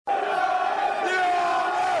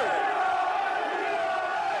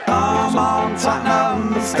Come on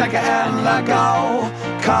Tottenham, stick it in the goal.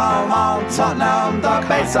 Come on Tottenham, don't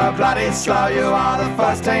be so bloody slow. You are the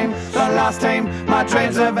first team, the last team my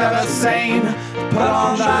dreams have ever seen. Put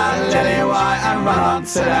on that lily white and run on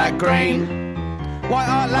to that green. White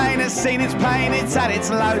Hart Lane has seen its pain, it's had its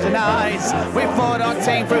lows and highs. We fought our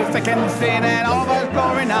team through thick and thin and all those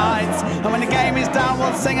glory nights. And when the game is done,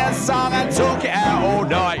 we'll sing a song and talk it out all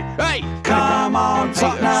night. Hey! Come on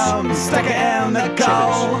Tottenham, stick it in the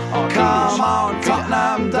goal. Come on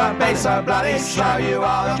Tottenham, don't be so bloody slow. You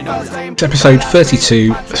are the first team. It's episode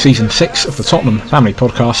 32, season 6 of the Tottenham Family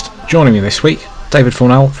Podcast. Joining me this week, David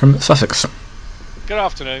Fornell from Sussex. Good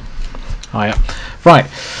afternoon. Hiya. Right.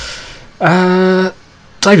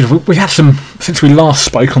 David, we had some, since we last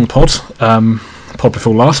spoke on the pod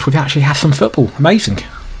before last, we've actually had some football. Amazing.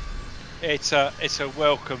 It's a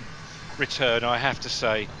welcome return, I have to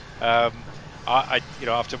say. I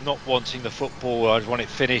after not wanting the football, I want it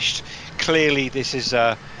finished. Clearly, this is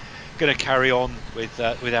going to carry on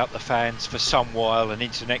without the fans for some while and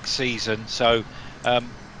into next season. So,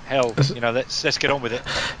 let's get on with it.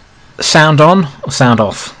 Sound on or sound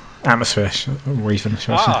off? Atmosphere, reason,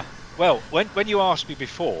 shall I say? Well, when you asked me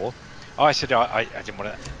before, I said I didn't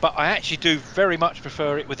want to, but I actually do very much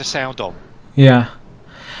prefer it with the sound on. Yeah.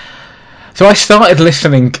 So I started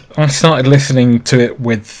listening to it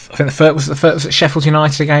with, I think the first was at Sheffield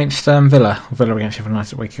United against Villa against Sheffield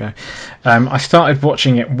United a week ago. I started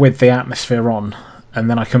watching it with the atmosphere on, and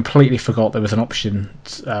then I completely forgot there was an option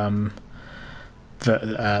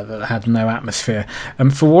that had no atmosphere.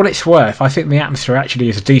 And for what it's worth, I think the atmosphere actually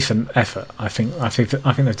is a decent effort. I think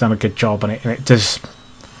they've done a good job, and it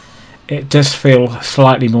does feel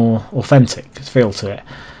slightly more authentic feel to it.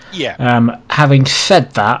 Yeah. Having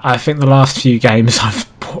said that, I think the last few games I've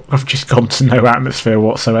just gone to no atmosphere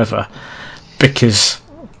whatsoever, because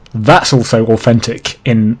that's also authentic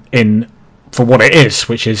in for what it is,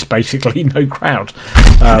 which is basically no crowd.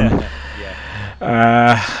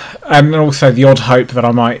 And also the odd hope that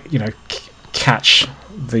I might, catch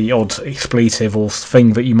the odd expletive or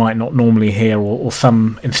thing that you might not normally hear, or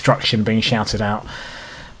some instruction being shouted out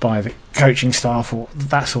by the coaching staff or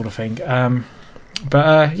that sort of thing.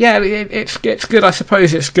 It's good. I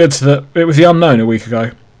suppose it's good that it was the unknown a week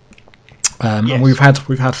ago, yes. And we've had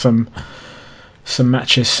some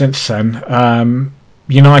matches since then.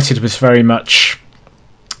 United was very much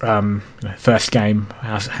first game.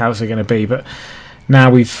 How's it going to be? But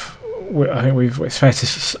now it's fair to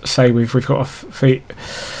say we've got our feet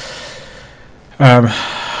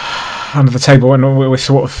under the table, and we're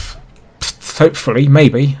sort of hopefully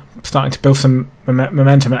maybe starting to build some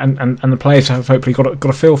momentum, and the players have hopefully got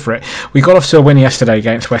a feel for it. We got off to a win yesterday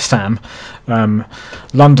against West Ham,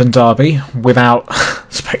 London derby, without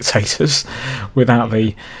spectators, without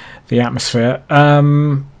the atmosphere.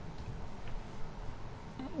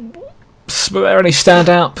 Were there any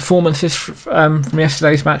standout performances from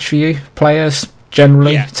yesterday's match for you? Players,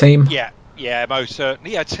 generally, team? Yeah, most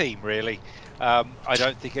certainly. Yeah, team, really. I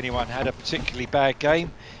don't think anyone had a particularly bad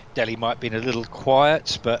game. Delhi might have been a little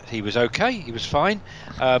quiet, but he was okay. He was fine.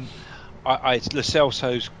 Lo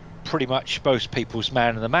Celso's pretty much most people's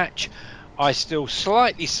man of the match. I still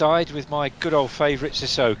slightly side with my good old favourite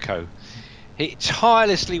Sissoko. He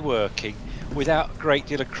tirelessly working without a great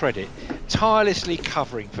deal of credit, tirelessly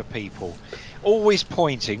covering for people, always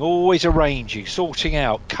pointing, always arranging, sorting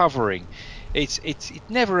out, covering. It's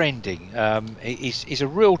never ending. He's a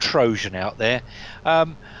real Trojan out there.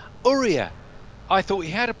 Uria, I thought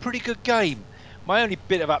he had a pretty good game. My only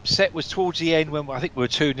bit of upset was towards the end when I think we were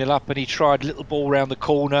 2-0 up and he tried a little ball round the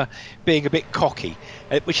corner, being a bit cocky,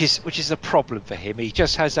 which is a problem for him. He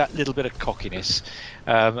just has that little bit of cockiness,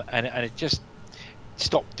 and it just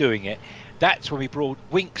stopped doing it. That's when we brought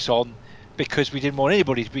Winks on, because we didn't want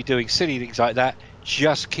anybody to be doing silly things like that.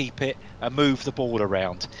 Just keep it and move the ball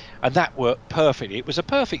around, and that worked perfectly. It was a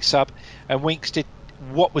perfect sub, and Winks did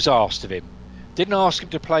what was asked of him. Didn't ask him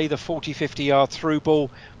to play the 40-50 yard through ball.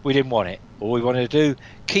 We didn't want it. All we wanted to do,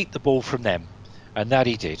 keep the ball from them, and that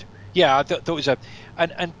he did. Yeah, I thought it was and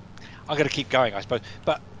I'm going to keep going, I suppose.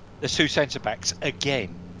 But the two centre backs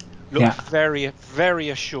again looked very, very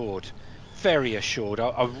assured. Very assured.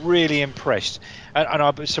 I'm really impressed, and I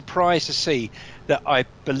was surprised to see that. I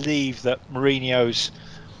believe that Mourinho's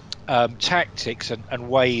tactics and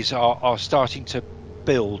ways are starting to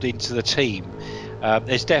build into the team.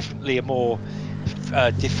 There's definitely a more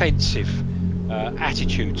defensive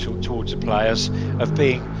attitude towards the players, of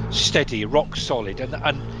being steady, rock solid,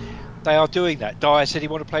 and they are doing that. Dyer said he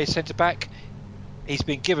wanted to play centre back. He's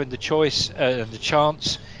been given the choice and the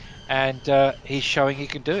chance, and he's showing he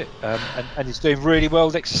can do it, and he's doing really well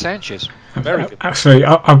next to Sanchez. Very good. Absolutely.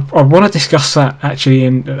 I want to discuss that actually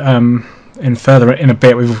in further in a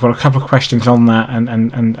bit. We've got a couple of questions on that, and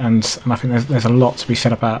I think there's a lot to be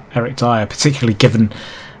said about Eric Dyer, particularly given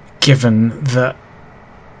that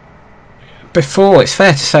it's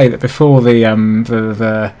fair to say that before the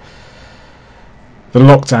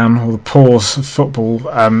lockdown or the pause of football,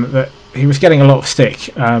 that he was getting a lot of stick.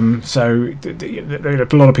 So there are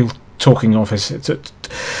a lot of people talking of his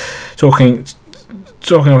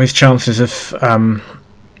chances of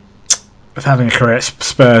having a career at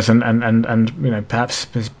Spurs and perhaps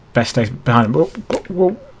his best days behind him.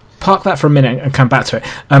 We'll park that for a minute and come back to it.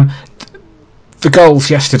 The goals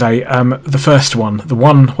yesterday, the first one, the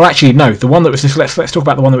one that was let's talk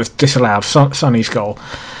about the one that was disallowed, Sonny's goal.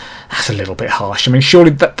 That's a little bit harsh. I mean,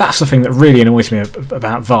 surely that's the thing that really annoys me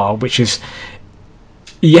about VAR, which is,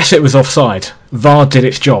 yes, it was offside. VAR did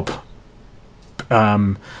its job.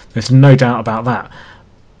 There's no doubt about that.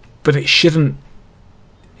 But it shouldn't.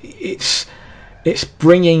 It's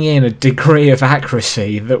bringing in a degree of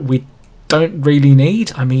accuracy that we don't really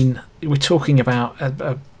need. I mean, we're talking about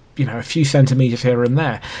a few centimetres here and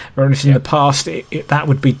there. Whereas in the past, that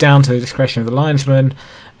would be down to the discretion of the linesman,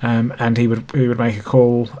 and he would make a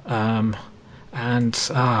call. I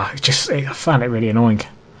found it really annoying.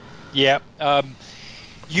 Yeah,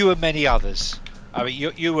 you and many others. I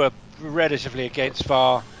mean, you were relatively against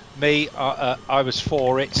VAR. Me, I was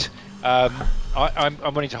for it. I'm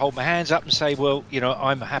willing to hold my hands up and say, well,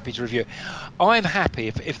 I'm happy to review it. I'm happy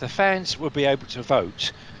if the fans will be able to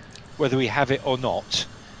vote whether we have it or not.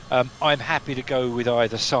 I'm happy to go with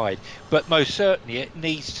either side, but most certainly it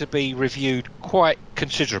needs to be reviewed quite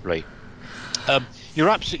considerably. You're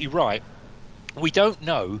absolutely right. We don't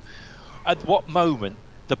know at what moment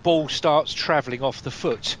the ball starts travelling off the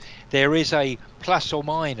foot. There is a plus or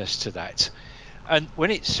minus to that. And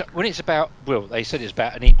when it's about, well, they said it's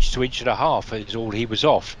about an inch to inch and a half is all he was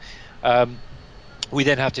off. We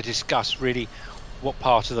then have to discuss really what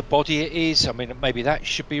part of the body it is. I mean, maybe that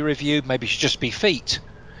should be reviewed. Maybe it should just be feet.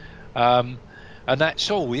 And that's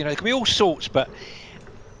all. There can be all sorts, but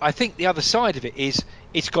I think the other side of it is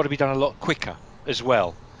it's got to be done a lot quicker as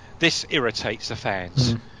well. This irritates the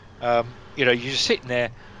fans. You're just sitting there.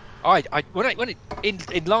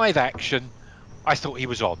 In live action, I thought he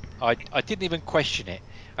was on. I didn't even question it,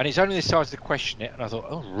 and it's only the size to question it, and I thought,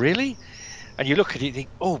 oh really? And you look at it and think,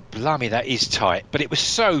 oh blimey, that is tight. But it was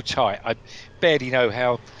so tight, I barely know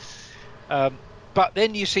how. But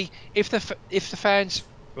then you see, if the fans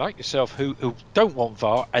like yourself who don't want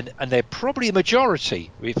VAR, and they're probably a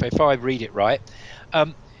majority, if I read it right,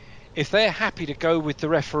 if they're happy to go with the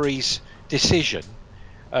referee's decision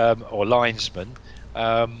or linesman,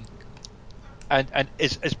 and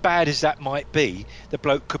as bad as that might be, the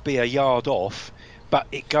bloke could be a yard off, but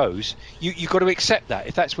it goes. You've got to accept that.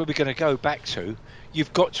 If that's where we're going to go back to,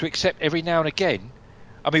 you've got to accept every now and again.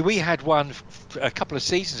 I mean, we had one a couple of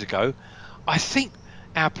seasons ago. I think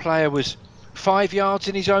our player was 5 yards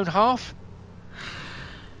in his own half.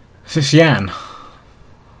 Is this Jan?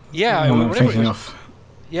 Yeah, I'm thinking of.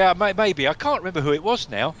 Yeah, maybe. I can't remember who it was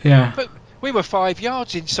now. Yeah. But we were 5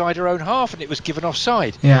 yards inside our own half, and it was given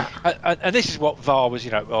offside. Yeah. And this is what VAR was.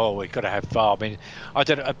 We've got to have VAR. I mean, I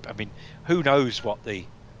don't know. I mean, who knows what the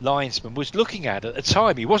linesman was looking at the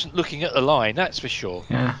time? He wasn't looking at the line, that's for sure.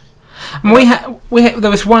 Yeah. And there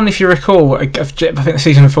was one, if you recall, I think the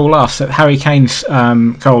season before last, that Harry Kane's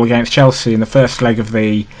goal against Chelsea in the first leg of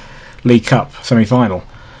the League Cup semi-final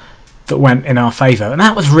that went in our favour, and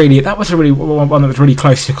that was really one that was really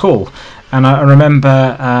close to call. And I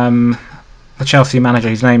remember the Chelsea manager,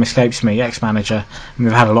 whose name escapes me, ex-manager, and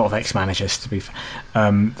we've had a lot of ex-managers to be fair,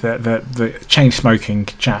 the chain-smoking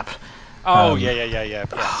chap. Yeah.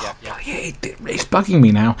 It's bugging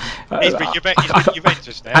me now. He's at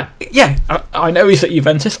Juventus now. I know he's at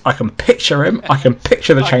Juventus. I can picture him. I can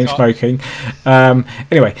picture the chain smoking.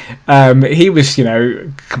 Anyway, he was,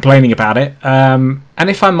 complaining about it. And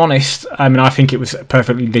if I'm honest, I mean, I think it was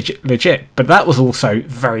perfectly legit. But that was also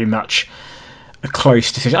very much a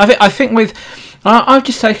close decision. I think with. I've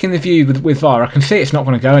just taken the view with VAR. I can see it's not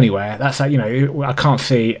going to go anywhere. That's I can't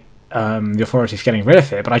see. The authorities getting rid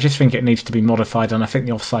of it, but I just think it needs to be modified, and I think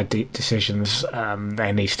the offside decisions,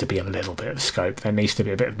 there needs to be a little bit of scope. There needs to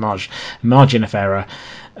be a bit of margin of error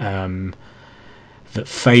that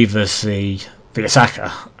favours the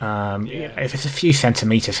attacker. If it's a few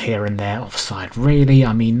centimetres here and there offside, really,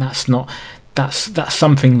 I mean that's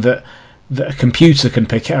something that a computer can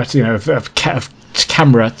pick out. Of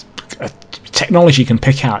camera technology can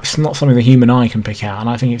pick out. It's not something the human eye can pick out, and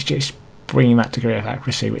I think it's just bringing that degree of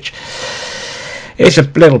accuracy, which It's a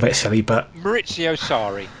little bit silly, but Maurizio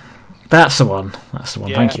Sarri. That's the one. That's the one.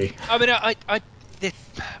 Yeah. Thank you. I mean,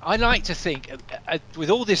 I like to think, with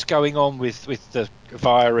all this going on with the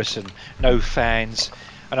virus and no fans,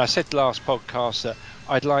 and I said last podcast that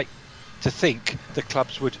I'd like to think the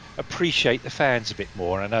clubs would appreciate the fans a bit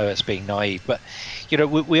more. And I know that's being naive, but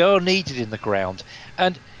we are needed in the ground.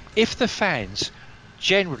 And if the fans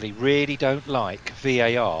generally really don't like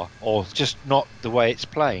VAR or just not the way it's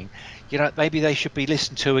playing, maybe they should be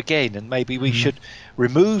listened to again, and maybe we should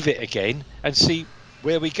remove it again and see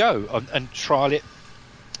where we go and trial it,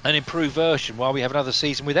 an improved version while we have another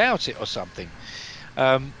season without it or something.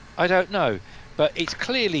 I don't know. But it's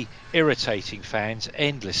clearly irritating fans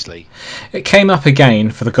endlessly. It came up again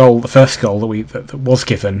for the first goal that was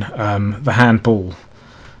given, the handball.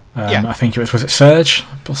 I think it was it Serge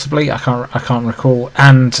possibly? I can't recall.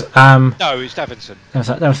 And no, it was Davinson.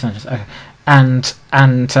 That was okay. And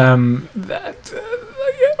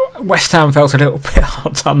West Ham felt a little bit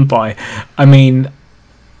hard done by. I mean,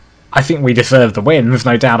 I think we deserved the win. There's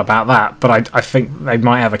no doubt about that. But I think they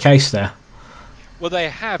might have a case there. Well, they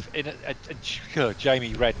have.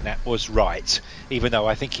 Jamie Redknapp was right, even though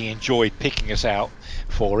I think he enjoyed picking us out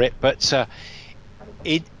for it. But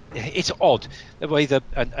it's odd the way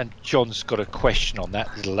and John's got a question on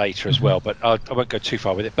that a little later as well. But I won't go too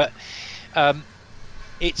far with it. But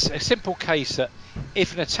it's a simple case that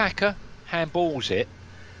if an attacker handballs it,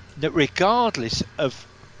 that regardless of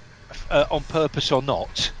on purpose or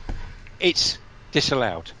not, it's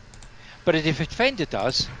disallowed. But if a defender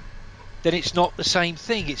does, then it's not the same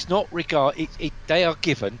thing. It's not they are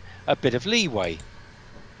given a bit of leeway.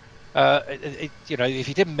 If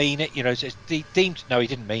he didn't mean it, it's deemed. No, he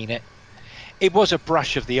didn't mean it. It was a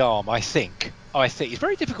brush of the arm, I think. It's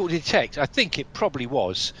very difficult to detect. I think it probably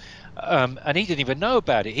was, and he didn't even know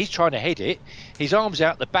about it. He's trying to head it. His arm's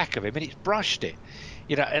out the back of him, and it's brushed it.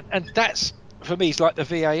 And that's, for me, it's like the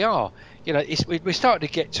VAR. We're starting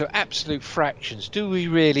to get to absolute fractions. Do we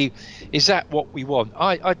really? Is that what we want?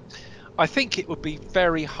 I think it would be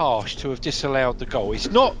very harsh to have disallowed the goal.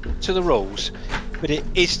 It's not to the rules, but it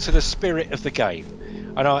is to the spirit of the game.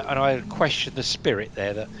 And I question the spirit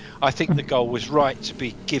there. That I think the goal was right to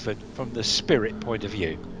be given from the spirit point of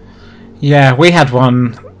view. Yeah, we had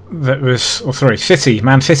one that was,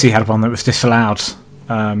 Man City had one that was disallowed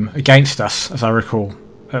against us, as I recall,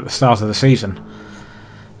 at the start of the season.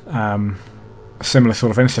 A similar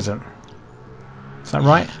sort of incident. Is that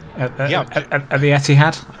right? At the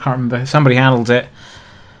Etihad, I can't remember. Somebody handled it,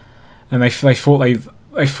 and they thought they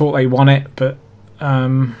won it, but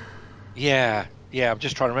yeah. I'm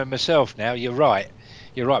just trying to remember myself now. You're right.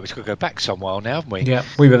 We've got to go back some while now, haven't we? Yeah,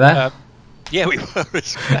 we were there. Yeah, we were.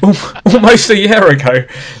 Almost a year ago.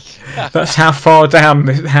 That's how far down,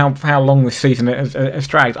 how long this season has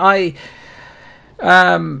dragged. Was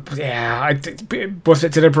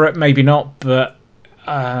it deliberate? Maybe not, but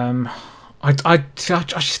I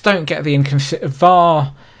just don't get the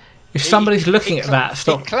VAR. If somebody's looking at that,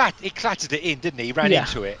 stop. He clattered it in, didn't he? He ran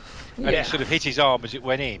into it, and it sort of hit his arm as it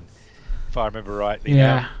went in, if I remember rightly.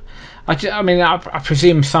 Yeah, I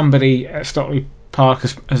presume somebody at Stockley Park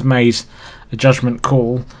has made a judgment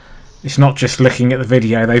call. It's not just looking at the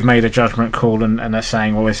video. They've made a judgment call, and they're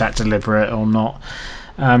saying, well, is that deliberate or not?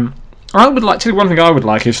 I would like to. One thing I would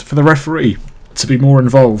like is for the referee to be more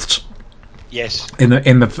involved. Yes. In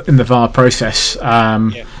the VAR process,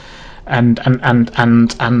 and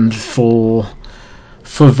for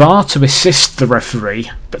VAR to assist the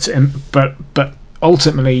referee, but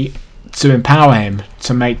ultimately to empower him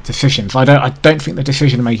to make decisions. I don't think the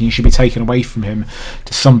decision making should be taken away from him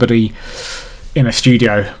to somebody in a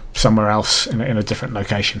studio somewhere else in a different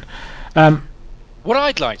location. What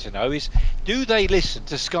I'd like to know is, do they listen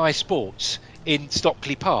to Sky Sports in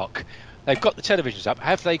Stockley Park? They've got the televisions up.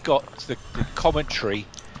 Have they got the commentary?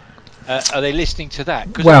 Are they listening to that?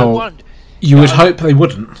 You would hope they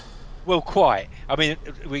wouldn't. Well, quite. I mean,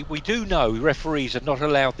 we do know referees are not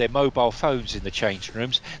allowed their mobile phones in the changing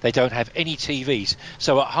rooms. They don't have any TVs.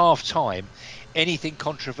 So at half-time, anything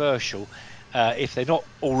controversial, if they're not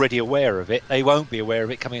already aware of it, they won't be aware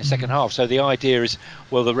of it coming in the second half. So the idea is,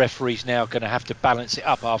 well, the referee's now going to have to balance it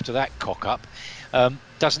up after that cock-up.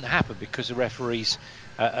 Doesn't happen because the referees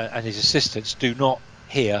and his assistants do not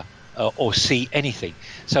hear or see anything.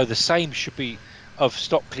 So the same should be of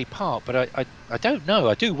Stockley Park, but I don't know.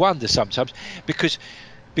 I do wonder sometimes because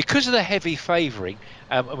of the heavy favouring,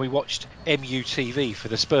 and we watched MUTV for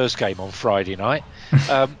the Spurs game on Friday night.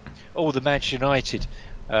 All the Manchester United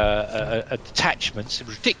attachments,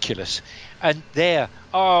 ridiculous, and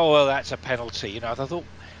that's a penalty. I thought,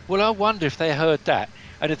 well, I wonder if they heard that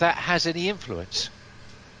and if that has any influence.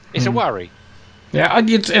 It's a worry. Yeah,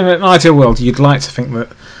 in an ideal world, you'd like to think that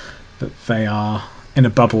they are in a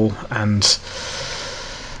bubble and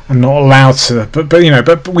not allowed to. But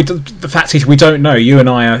the fact is we don't know. You and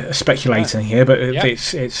I are speculating here, but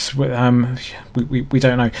it's we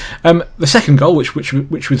don't know. The second goal, which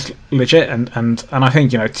was legit, and I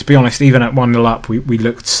think, to be honest, even at 1-0 up, we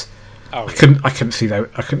looked. I couldn't see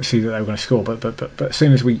that they were going to score, but as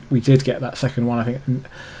soon as we did get that second one, I think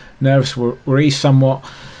nerves were eased somewhat.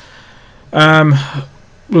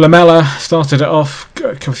 Lamella started it off.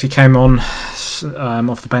 Obviously came on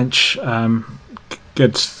off the bench.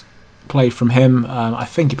 Good play from him. I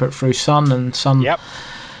think he put through Son, and Son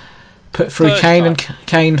put through Kane, and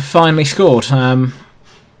Kane finally scored.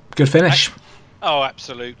 Good finish. Oh,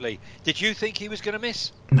 absolutely. Did you think he was going to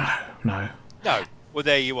miss? No. Well,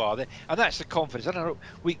 there you are, and that's the confidence. I don't know.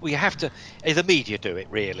 We have to. The media do it,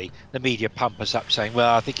 really. The media pump us up, saying,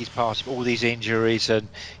 "Well, I think he's past all these injuries and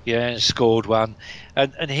scored one,"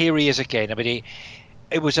 and here he is again. I mean,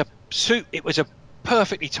 it was a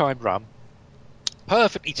perfectly timed run,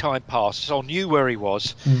 perfectly timed pass. Sol knew where he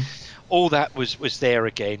was. All that was there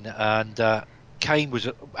again, and Kane was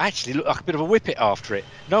actually looked like a bit of a whippet after it.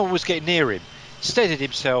 No one was getting near him. Steadied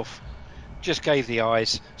himself, just gave the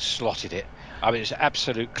eyes, slotted it. I mean, it's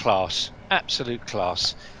absolute class, and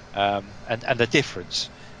the difference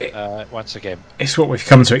once again. It's what we've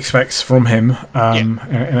come to expect from him in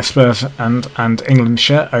a Spurs and England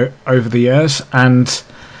shirt over the years, and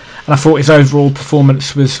I thought his overall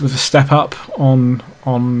performance was a step up on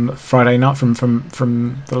Friday night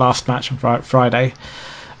from the last match on Friday.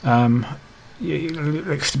 He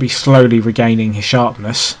looks to be slowly regaining his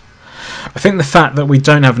sharpness. I think the fact that we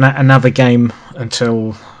don't have another game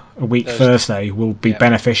until a week Thursday will be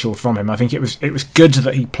beneficial from him. I think it was good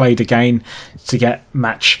that he played again to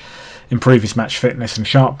improve his match fitness and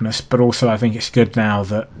sharpness, but also I think it's good now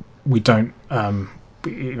that we don't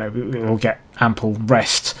we'll get ample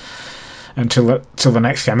rest until the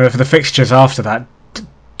next game. The fixtures after that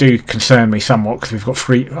do concern me somewhat, because we've got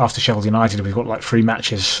after Sheffield United, we've got like 3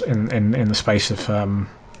 matches in the space of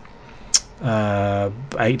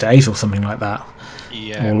 8 days or something like that.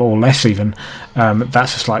 Or less even.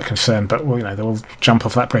 That's a slight concern, but they'll jump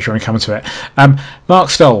off that pressure and come to it. Mark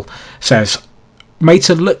Stoll says, made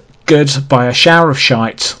to look good by a shower of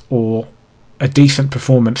shite or a decent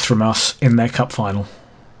performance from us in their cup final.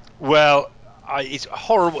 Well, it's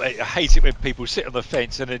horrible. I hate it when people sit on the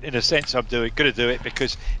fence, and in a sense I'm going to do it,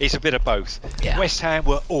 because it's a bit of both. West Ham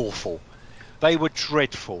were awful. They were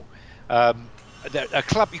dreadful. A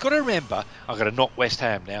club, you've got to remember, I'm going to knock West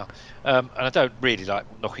Ham now, and I don't really like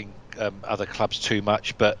knocking other clubs too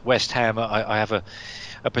much, but West Ham, I have a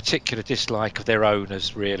particular dislike of their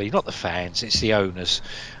owners, really. Not the fans, it's the owners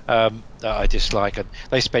that I dislike. And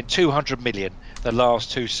they spent 200 million the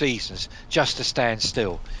last 2 seasons just to stand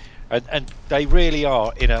still, and they really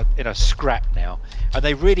are in a scrap now, and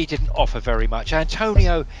they really didn't offer very much.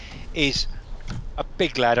 Antonio is a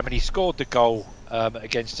big lad. I mean, he scored the goal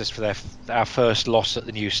against us for our first loss at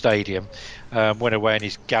the new stadium. Went away on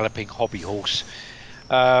his galloping hobby horse,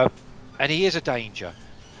 and he is a danger.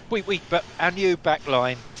 But our new back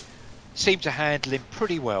line seemed to handle him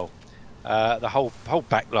pretty well. The whole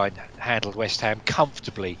back line handled West Ham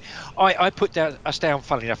comfortably. I put us down,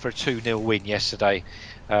 funnily enough, for a 2-0 win yesterday,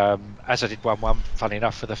 as I did 1-1, funnily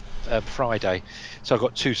enough, for the Friday. So I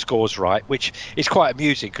got 2 scores right, which is quite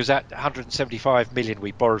amusing, because that 175 million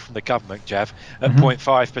we borrowed from the government, Jav, at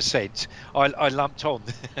 0.5%, I lumped on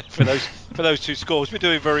for those 2 scores. We're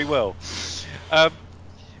doing very well.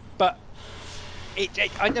 But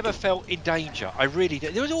I never felt in danger. I really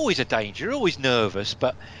did. There was always a danger. You're always nervous,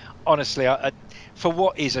 but honestly, for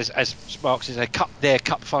what is, as Mark says, their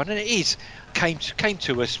cup final, and it is, came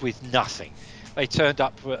to us with nothing. They turned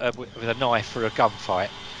up with a knife for a gunfight,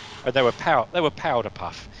 and they were powder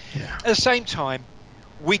puff. Yeah. At the same time,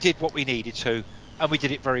 we did what we needed to, and we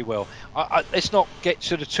did it very well. Let's not get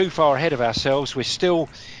sort of too far ahead of ourselves. We're still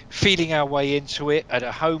feeling our way into it at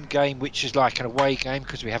a home game, which is like an away game,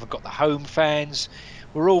 because we haven't got the home fans.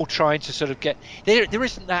 We're all trying to sort of get there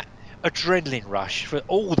isn't that adrenaline rush for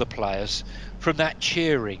all the players from that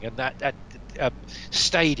cheering and that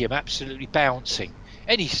stadium absolutely bouncing.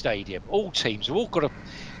 Any stadium, all teams have all got to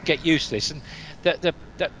get used to this, and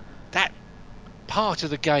that part of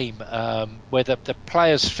the game where the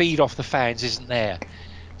players feed off the fans isn't there,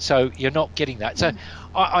 so you're not getting that. So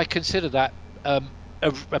I consider that a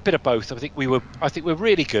bit of both. I think we're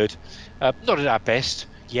really good, not at our best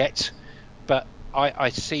yet, but I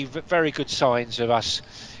see very good signs of us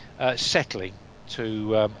settling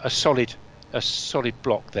to a solid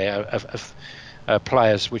block there of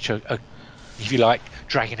players which are if you like,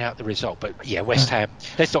 dragging out the result. But yeah, West Ham.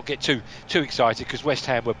 Let's not get too excited, because West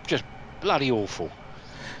Ham were just bloody awful.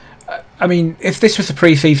 I mean, if this was a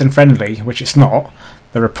pre-season friendly, which it's not,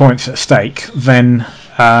 there are points at stake. Then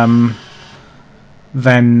we're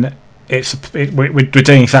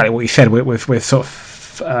doing exactly what you said. We're sort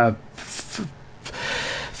of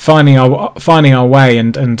finding our way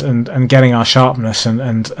and getting our sharpness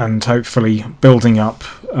and hopefully building up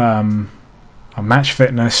our match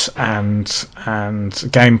fitness and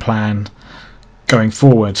game plan going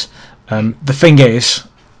forward. The thing is,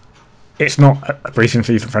 it's not a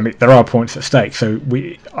pre-season friendly. There are points at stake, so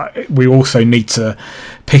we also need to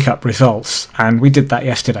pick up results, and we did that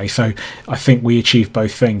yesterday. So I think we achieved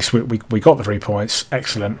both things. We got the 3 points,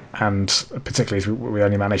 excellent, and particularly as we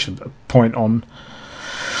only managed a point on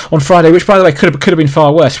Friday, which by the way could have been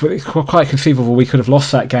far worse. But it's quite conceivable we could have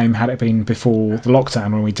lost that game had it been before the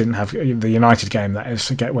lockdown, when we didn't have the United game. That is,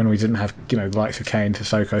 when we didn't have the likes of Kane,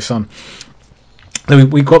 Sissoko, Son.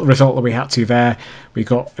 We got the result that we had to there. We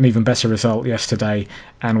got an even better result yesterday,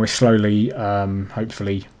 and we're slowly,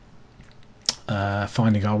 hopefully,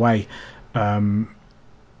 finding our way,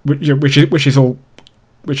 which is all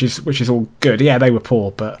good. Yeah, they were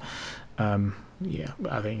poor, but yeah,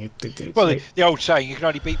 I think the old saying, you can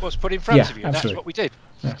only beat what's put in front of you, and that's what we did.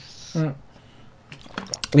 Yeah.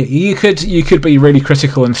 You could be really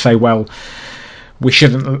critical and say, well, we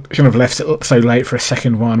shouldn't have left it so late for a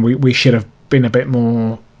second one. We should have been a bit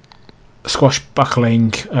more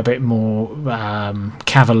swashbuckling, a bit more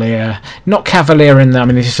cavalier. Not cavalier in I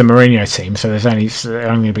mean, this is a Mourinho team, so there's only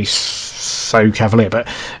going to be so cavalier. But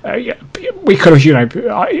we could have,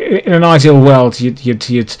 in an ideal world,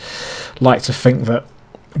 you'd like to think that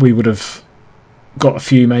we would have got a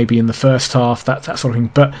few maybe in the first half, that sort of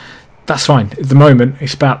thing. But that's fine. At the moment,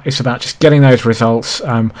 it's about just getting those results.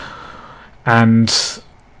 And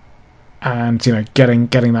getting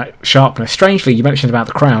that sharpness. Strangely, you mentioned about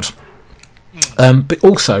the crowd, but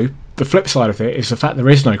also the flip side of it is the fact there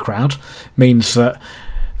is no crowd means that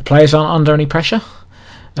the players aren't under any pressure.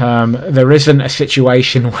 There isn't a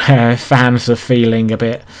situation where fans are feeling a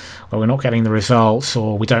bit, well, we're not getting the results,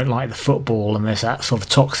 or we don't like the football, and there's that sort of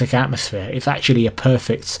toxic atmosphere. It's actually a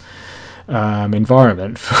perfect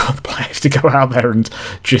environment for the players to go out there and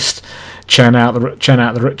just churn out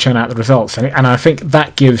the results, and I think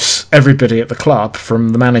that gives everybody at the club, from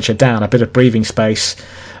the manager down, a bit of breathing space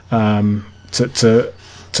to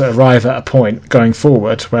arrive at a point going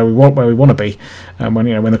forward where we want to be, and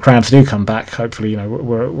when the crowds do come back, hopefully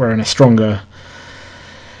we're in a stronger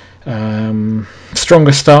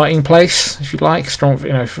starting place, if you like. If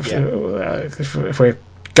we're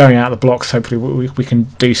going out of the blocks, hopefully we can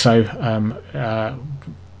do so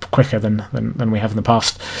quicker than we have in the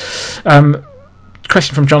past.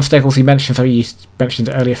 Question from John Steggles. He mentioned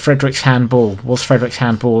it earlier. Frederick's handball. Was Frederick's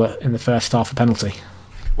handball in the first half a penalty?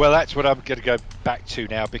 Well, that's what I'm going to go back to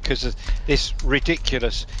now, because of this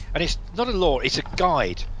ridiculous, and it's not a law, it's a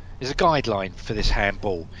guide. There's a guideline for this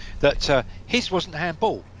handball that his wasn't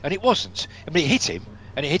handball, and it wasn't. I mean, it hit him,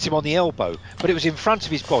 and it hit him on the elbow, but it was in front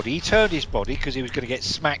of his body. He turned his body because he was going to get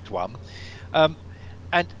smacked one, and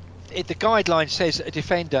the guideline says that a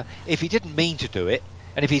defender, if he didn't mean to do it,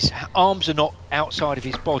 and if his arms are not outside of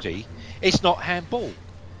his body, it's not handball.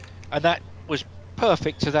 And that was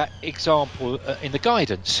perfect to that example in the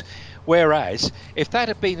guidance. Whereas if that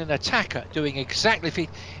had been an attacker doing exactly,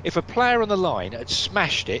 if a player on the line had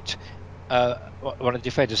smashed it, one of the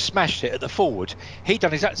defenders smashed it at the forward, he'd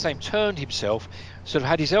done exactly the same, turned himself, sort of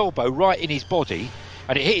had his elbow right in his body,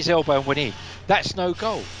 and it hit his elbow and went in. That's no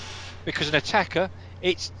goal, because an attacker,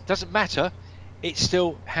 it doesn't matter, it's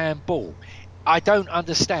still handball. I don't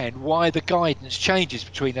understand why the guidance changes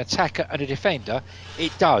between an attacker and a defender.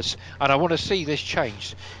 It does, and I want to see this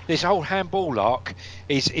changed. This whole handball arc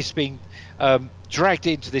is being dragged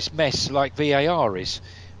into this mess like VAR is,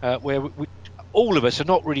 where all of us are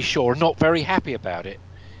not really sure and not very happy about it,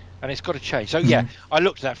 and it's got to change. So yeah, I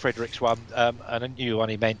looked at that Fredericks one, and I knew what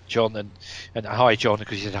he meant, John, and hi John,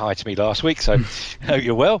 because he said hi to me last week, so hope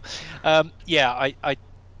you're well. Yeah, I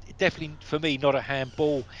definitely, for me, not a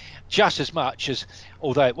handball. Just as much as,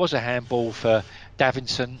 although it was a handball for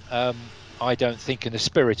Davinson, I don't think in the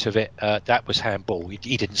spirit of it that was handball.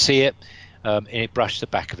 He didn't see it, and it brushed the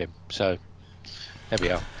back of him. So there we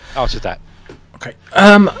are. Answered that. Okay.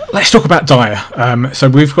 Let's talk about Dyer. So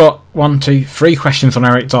we've got 1, 2, 3 questions on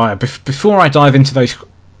Eric Dyer. Before I dive into those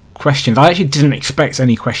questions, I actually didn't expect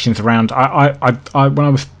any questions around. I when I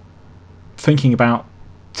was thinking about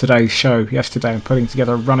today's show yesterday and putting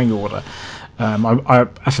together a running order, I,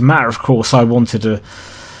 as a matter of course, I wanted to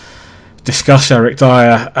discuss Eric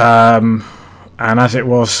Dyer And as it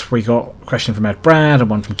was, we got a question from Ed Brad and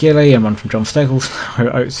one from Gilly and one from John Steggles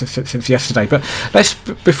since yesterday. But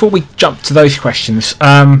before we jump to those questions,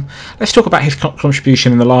 let's talk about his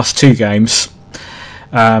contribution in the last 2 games.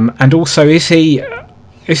 And also, is he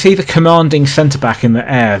the commanding centre-back in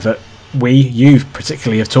the air that you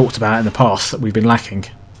particularly have talked about in the past that we've been lacking?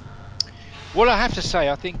 Well, I have to say,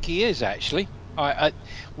 I think he is actually.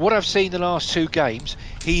 What I've seen the last 2 games,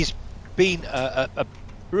 he's been a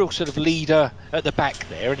real sort of leader at the back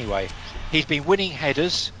there. Anyway, he's been winning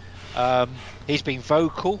headers. He's been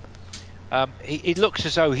vocal. It looks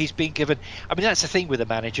as though he's been given. I mean, that's the thing with a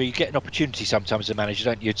manager. You get an opportunity sometimes as a manager,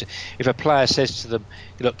 don't you? If a player says to them,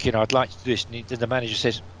 "Look, I'd like to do this," and the manager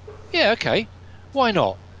says, "Yeah, okay, why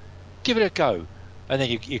not? Give it a go." And then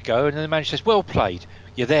you go, and then the manager says, "Well played.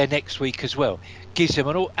 You're there next week as well." Gives him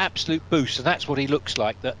an absolute boost, and that's what he looks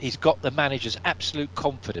like. That he's got the manager's absolute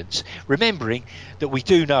confidence. Remembering that we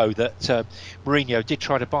do know that Mourinho did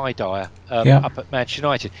try to buy Dyer up at Manchester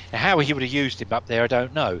United. Now, how he would have used him up there, I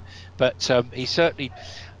don't know, but he certainly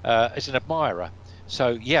is an admirer.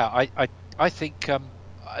 So yeah, I think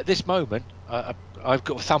at this moment I've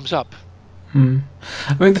got a thumbs up. I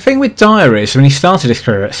mean, the thing with Dyer is when he started his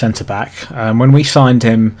career at centre back, when we signed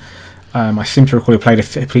him. I seem to recall he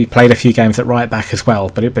played a few games at right back as well,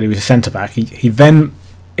 but he was a centre back. He then,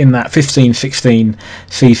 in that 15-16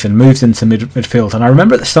 season, moved into midfield, and I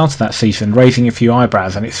remember at the start of that season raising a few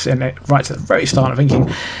eyebrows, and right at the very start of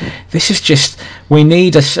thinking, this is just, we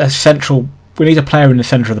need a player in the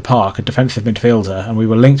centre of the park, a defensive midfielder, and we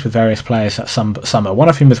were linked with various players that summer. One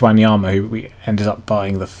of whom was Wanyama, who we ended up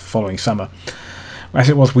buying the following summer. As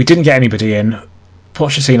it was, we didn't get anybody in.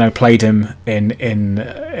 Pochettino played him in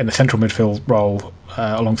a central midfield role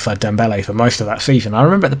alongside Dembele for most of that season. I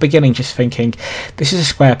remember at the beginning just thinking, this is a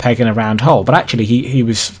square peg in a round hole, but actually he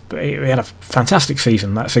had a fantastic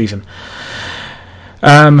season that season.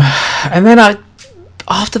 And then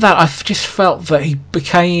after that, I just felt that he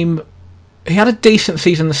had a decent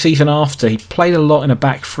season the season after. He played a lot in a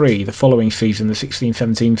back three the following season, the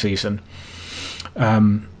 16-17 season.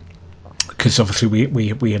 Because obviously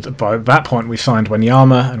we had, by that point we signed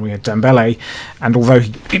Wanyama and we had Dembele, and although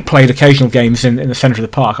he played occasional games in the centre of the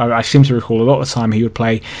park, I seem to recall a lot of the time he would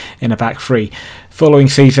play in a back three. Following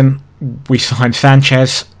season we signed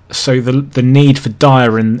Sanchez, so the need for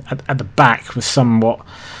Dyer at the back was somewhat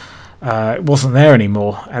it wasn't there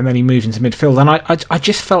anymore, and then he moved into midfield, and I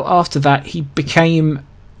just felt after that he became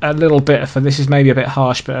a little bit of, this is maybe a bit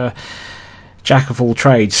harsh, but jack of all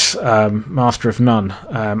trades, master of none,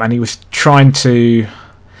 and he was trying to.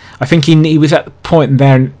 I think he was at the point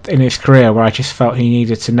there in his career where I just felt he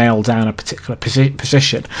needed to nail down a particular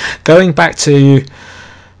position. Going back to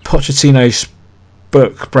Pochettino's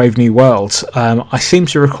book Brave New World, I seem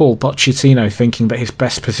to recall Pochettino thinking that his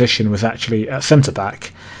best position was actually at centre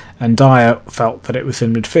back, and Dyer felt that it was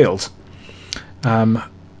in midfield.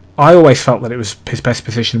 I always felt that it was his best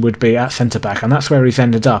position would be at centre back, and that's where he's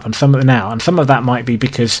ended up. And some of that might be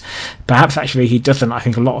because perhaps actually he doesn't. I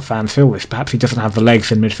think a lot of fans feel this. Perhaps he doesn't have the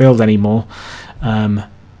legs in midfield anymore.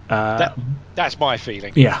 That's my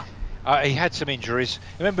feeling. Yeah. He had some injuries.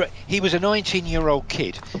 Remember, he was a 19-year-old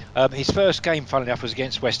kid. His first game, funnily enough, was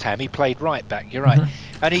against West Ham. He played right back. You're right,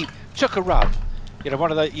 and he took a run.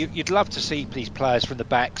 One of the you'd love to see these players from the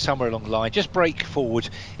back somewhere along the line just break forward.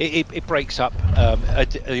 It breaks up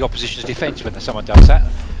the opposition's defence when someone does that.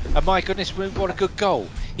 And my goodness, what a good goal!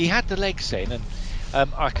 He had the legs then, and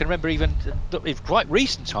I can remember even in quite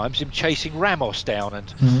recent times him chasing Ramos down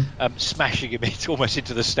and smashing him almost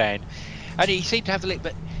into the stand. And he seemed to have the leg,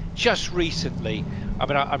 but just recently, I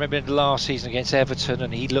mean, I remember in the last season against Everton,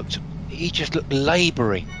 and he just looked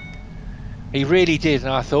labouring. He really did,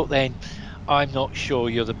 and I thought then, I'm not sure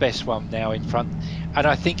you're the best one now in front, and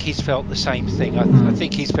I think he's felt the same thing. I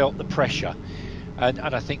think he's felt the pressure, and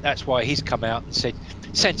I think that's why he's come out and said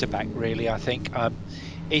centre back. Really, I think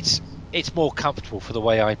it's more comfortable for the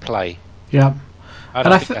way I play. Yeah,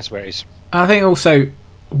 and I think that's where it is. I think also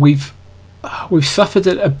we've suffered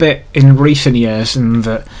it a bit in recent years, in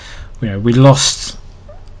that we lost.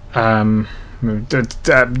 Dembele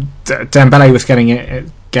was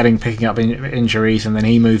picking up injuries, and then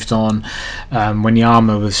he moved on when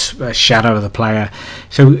Yama was a shadow of the player.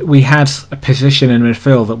 So we had a position in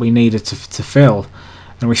midfield that we needed to fill,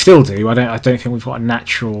 and we still do. I don't think we've got a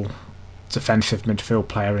natural defensive midfield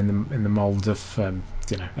player in the mould of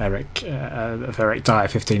Eric Dyer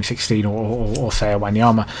 15-16 or say a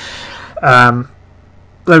Wanyama.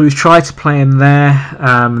 Though we've tried to play in there,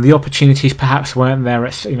 the opportunities perhaps weren't there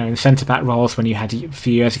in centre back roles when you had a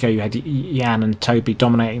few years ago. You had Jan and Toby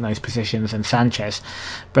dominating those positions and Sanchez,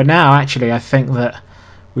 but now actually I think that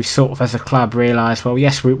we sort of as a club realised, well,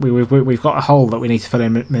 yes, we've got a hole that we need to fill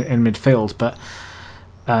in midfield, but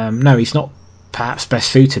no, he's not perhaps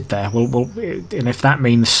best suited there. And if that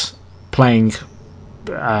means playing,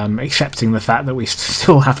 accepting the fact that we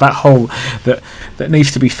still have that hole that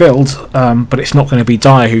needs to be filled, but it's not going to be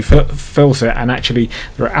Dyer who fills it. And actually,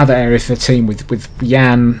 there are other areas of the team with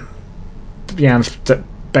Jan's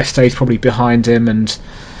best days probably behind him, and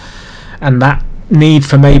that need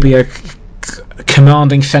for maybe a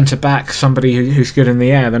commanding centre back, somebody who's good in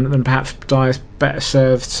the air, then perhaps Dyer's better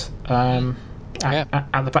served at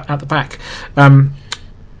the back.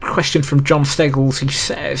 Question from John Steggles. He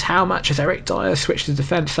says, how much has Eric Dyer switched to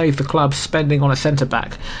defence saved the club spending on a centre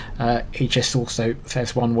back? He just also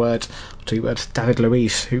says two words, David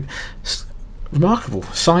Luiz, who remarkable,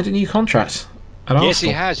 signed a new contract at Arsenal. Yes, he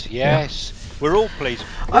has. Yes. Yeah. We're all pleased.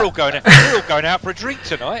 We're all going out for a drink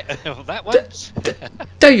tonight. That one.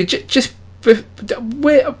 David, just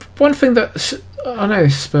one thing that I know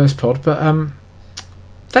is Spurs pod, but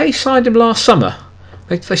they signed him last summer.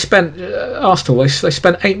 They spent Arsenal. They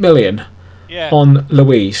spent 8 million on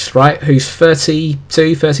Luiz, right? Who's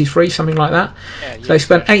 32, 33, something like that. Yeah, so they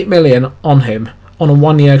spent 8 million on him on a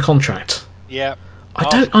 1-year contract. Yeah. I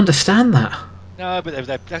don't understand that. No, but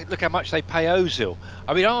look how much they pay Ozil.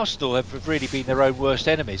 I mean, Arsenal have really been their own worst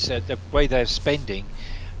enemies. The way they're spending,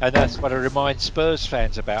 and that's what I remind Spurs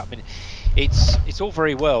fans about. I mean, it's all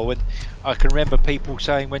very well when I can remember people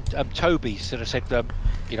saying when Toby sort of said,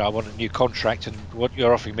 I want a new contract and what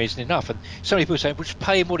you're offering me isn't enough, and so many people saying, well, just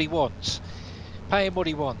pay him what he wants. Pay him what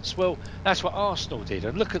he wants. Well, that's what Arsenal did,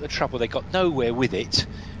 and look at the trouble. They got nowhere with it,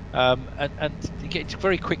 and you get into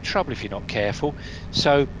very quick trouble if you're not careful.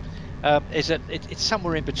 So. It's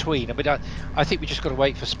somewhere in between. I mean, I think we just got to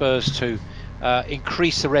wait for Spurs to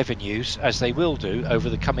increase the revenues, as they will do over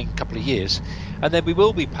the coming couple of years, and then we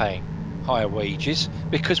will be paying higher wages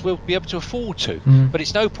because we'll be able to afford to. But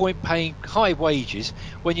it's no point paying high wages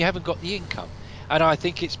when you haven't got the income. And I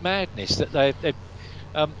think it's madness that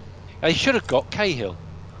they should have got Cahill.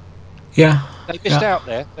 Yeah, they missed out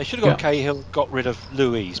there. They should have got Cahill, got rid of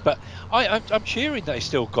Luiz. But I'm cheering that they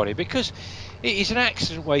still got him because it is an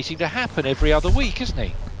accident waiting to happen every other week, isn't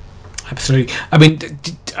he? Absolutely. I mean, do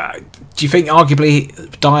you think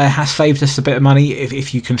arguably Dyer has saved us a bit of money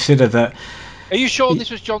if you consider that? Are you sure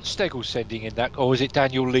this was John Steggles sending in that, or was it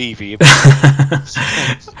Daniel Levy?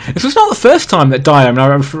 This was not the first time that Dyer, I mean, I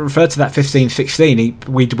referred to that 15-16,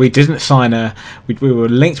 we didn't sign we were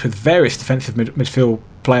linked with various defensive midfield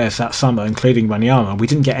players that summer, including Wanyama. We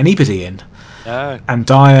didn't get anybody in. No. And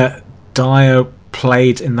Dyer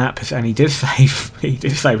played in that position, and he did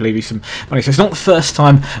save Levy some money. So it's not the first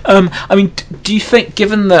time. I mean, do you think,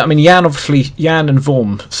 given that, I mean, Jan and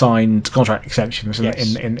Vorm signed contract extensions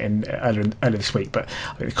in earlier this week, but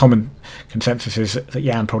I think the common consensus is that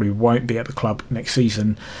Jan probably won't be at the club next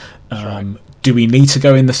season. Right. Do we need to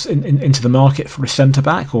go into the market for a centre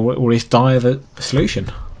back, or is Dyer the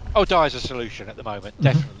solution? Oh, Dyer's a solution at the moment,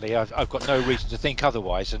 definitely. I've got no reason to think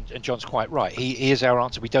otherwise, and John's quite right. He is our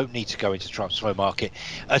answer. We don't need to go into the transfer market,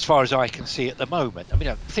 as far as I can see at the moment. I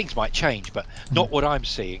mean, things might change, but not what I'm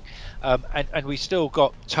seeing. And we still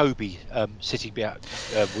got Toby sitting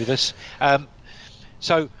with us.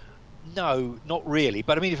 So, no, not really.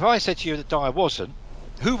 But I mean, if I said to you that Dyer wasn't,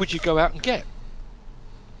 who would you go out and get?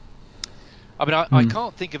 I mean, I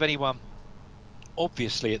can't think of anyone,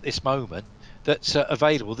 obviously, at this moment, that's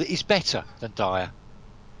available that is better than Dyer.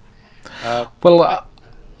 Well,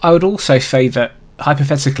 I would also say that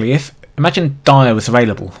hypothetically, imagine Dyer was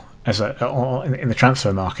available in the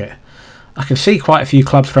transfer market, I can see quite a few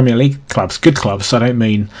clubs, Premier League clubs, good clubs. So I don't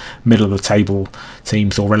mean middle of the table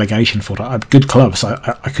teams or relegation fodder. Good clubs.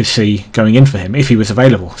 I could see going in for him if he was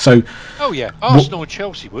available. So. Oh yeah, Arsenal and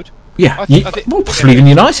Chelsea would. Yeah, possibly even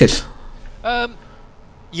United.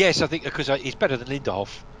 Yes, I think because he's better than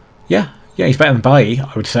Lindelof. Yeah, he's better than Bailly,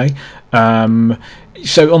 I would say.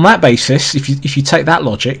 So on that basis, if you take that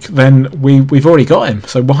logic, then we've already got him.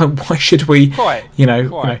 So why should we? Quite.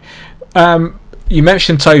 You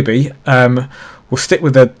mentioned Toby. We'll stick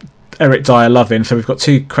with the Eric Dyer love-in. So we've got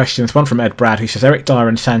two questions. One from Ed Brad, who says Eric Dyer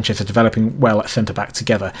and Sanchez are developing well at centre back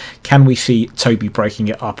together. Can we see Toby breaking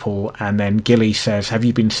it up all? And then Gilly says, have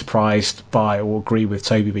you been surprised by or agree with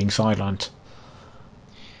Toby being sidelined?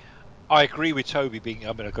 I agree with Toby being.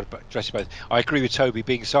 I mean, I've got to address it both. I agree with Toby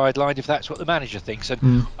being sidelined if that's what the manager thinks,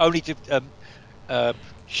 and only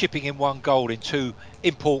shipping in one goal in two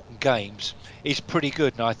important games is pretty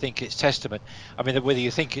good, and I think it's testament. I mean, whether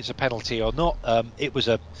you think it's a penalty or not, it was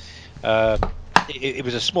it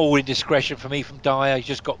was a small indiscretion for me from Dyer. He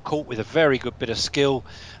just got caught with a very good bit of skill,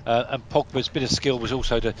 and Pogba's bit of skill was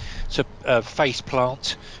also to face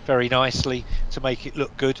plant very nicely to make it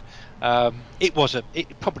look good.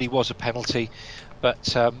 It probably was a penalty, but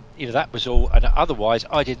that was all. And otherwise,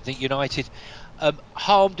 I didn't think United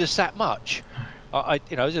harmed us that much.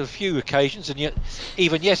 There's a few occasions, and yet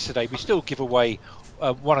even yesterday we still give away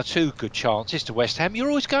one or two good chances to West Ham. You're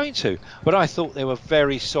always going to, but I thought they were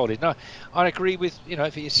very solid. Now, I agree with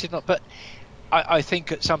if it's not, but I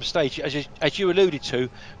think at some stage, as you alluded to,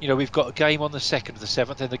 we've got a game on the 2nd of the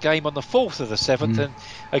 7th, and a game on the 4th of the 7th, and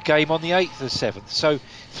a game on the 8th of the 7th. So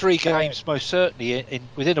 3 games most certainly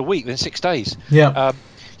within a week, within 6 days. Yeah.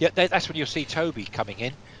 That's when you'll see Toby coming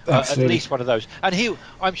in, at Absolutely. least one of those, and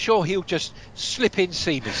I'm sure he'll just slip in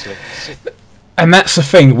seamlessly. And that's the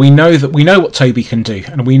thing. We know what Toby can do,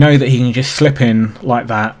 and we know that he can just slip in like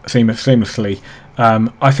that seamlessly.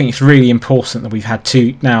 I think it's really important that we've had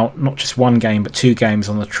not just one game, but 2 games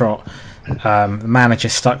on the trot. The manager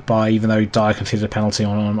stuck by, even though Dyer conceded a penalty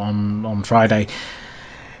on Friday.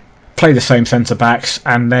 Play the same centre backs,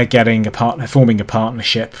 and they're forming a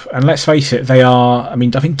partnership. And let's face it, they are. I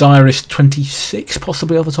think Dyer is 26,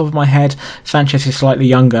 possibly off the top of my head. Sanchez is slightly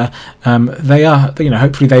younger. They are.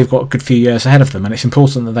 Hopefully they've got a good few years ahead of them, and it's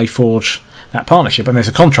important that they forge that partnership. And there's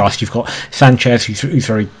a contrast. You've got Sanchez, who's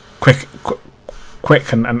very quick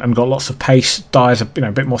and got lots of pace. Dyer's a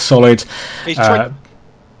bit more solid. He's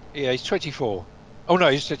 24. Oh no,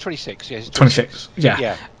 he's 26. Yeah, he's 26.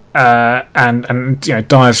 Yeah. And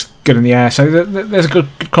Dyer's good in the air, so there's a good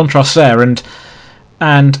contrast there. And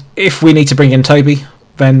if we need to bring in Toby,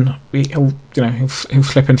 then he'll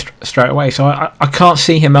slip in straight away. So I can't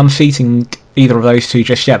see him unseating either of those two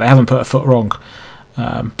just yet. They haven't put a foot wrong,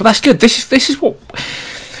 but that's good. This is what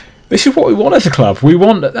we want as a club.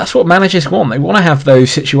 That's what managers want. They want to have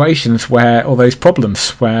those situations or those problems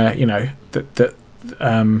where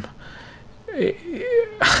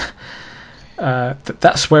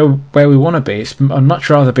that's where we want to be. I'd much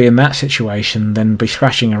rather be in that situation than be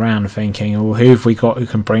scratching around thinking, "Oh, who have we got who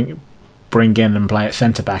can bring in and play at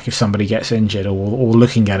centre back if somebody gets injured?" Or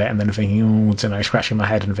looking at it and then thinking, "Oh, I don't know," scratching my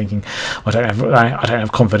head and thinking, "I don't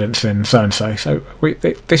have confidence in so and so." So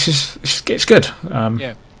it's good.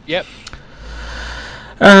 Yeah. Yep.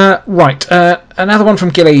 Right, another one from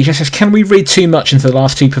Gilly. He just says, can we read too much into the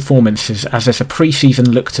last 2 performances, as there's a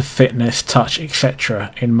pre-season look to fitness, touch,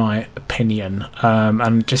 etc., in my opinion?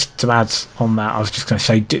 And just to add on that, I was just going to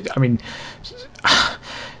say,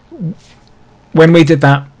 when we did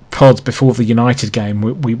that pod before the United game,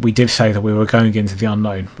 we did say that we were going into the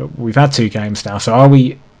unknown, but we've had 2 games now, so are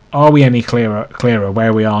we any clearer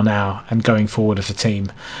where we are now and going forward as a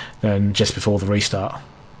team than just before the restart?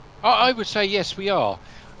 I would say yes, we are.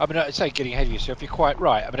 I'd say getting ahead of yourself. You're quite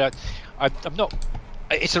right. I'm not.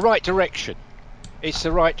 It's the right direction. It's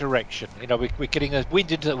the right direction. We're getting a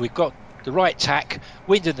wind into. We've got the right tack,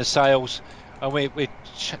 wind in the sails, and we're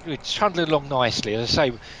trundling along nicely. As I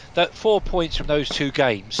say, that 4 points from those 2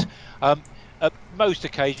 games. At most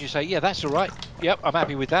occasions, you say, yeah, that's all right. Yep, I'm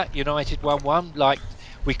happy with that. United 1-1. Like,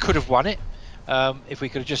 we could have won it if we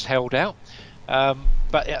could have just held out.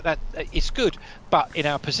 But that it's good. But in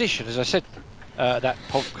our position, as I said, that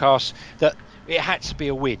podcast, that it had to be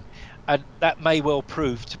a win, and that may well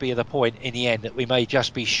prove to be the point in the end that we may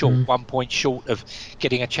just be short, 1 point short of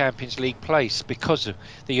getting a Champions League place because of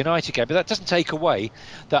the United game. But that doesn't take away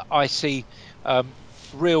that I see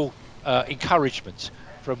real encouragement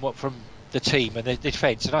from the team and the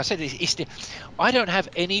defence. And I said, I don't have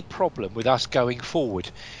any problem with us going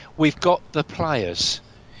forward. We've got the players.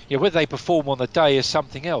 Whether they perform on the day is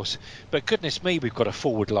something else. But goodness me, we've got a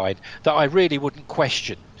forward line that I really wouldn't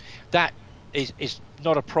question. That is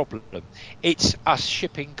not a problem. It's us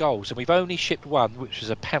shipping goals, and we've only shipped one, which was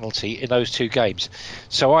a penalty in those 2 games.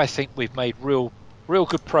 So I think we've made real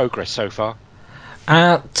good progress so far.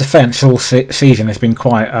 Our defence all season has been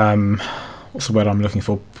quite what's the word I'm looking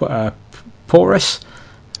for? Porous.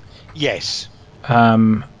 Yes.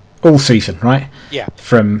 All season, right? Yeah.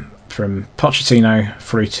 From Pochettino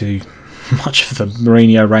through to much of the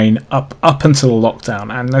Mourinho reign up until the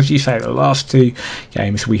lockdown, and as you say, the last 2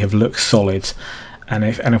 games we have looked solid. And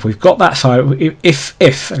if we've got that side, if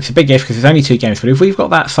and it's a big if because it's only 2 games, but if we've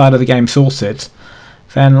got that side of the game sorted,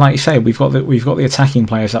 then like you say, we've got the attacking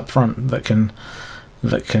players up front that can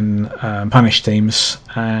punish teams,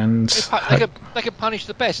 and they can punish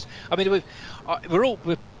the best. We're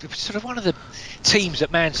sort of one of the teams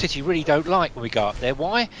that Man City really don't like when we go up there.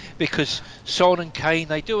 Why? Because Son and Kane,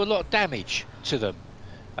 they do a lot of damage to them.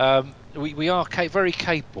 We are very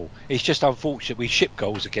capable. It's just unfortunate we ship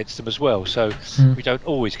goals against them as well, so we don't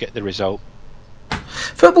always get the result.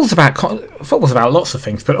 Football's about lots of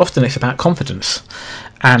things, but often it's about confidence.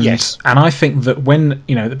 And and I think that when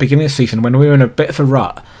at the beginning of the season, when we were in a bit of a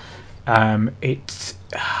rut,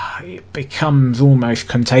 it becomes almost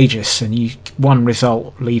contagious, and one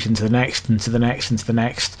result leads into the next, into the next, into the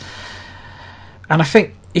next. And I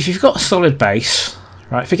think if you've got a solid base,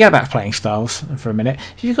 right, forget about playing styles for a minute.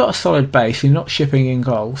 If you've got a solid base, you're not shipping in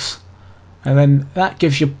goals, and then that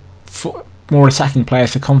gives you more attacking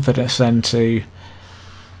players the confidence then to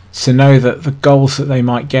know that the goals that they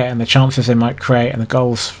might get and the chances they might create and the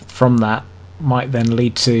goals from that might then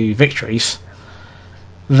lead to victories.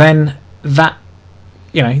 Then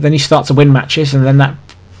then you start to win matches, and then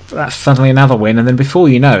that's suddenly another win, and then before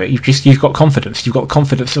you know it, you've got confidence. You've got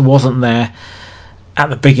confidence that wasn't there at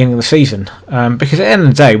the beginning of the season, because at the end of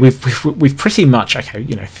the day, we've pretty much a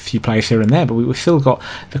few players here and there, but we've still got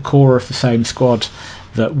the core of the same squad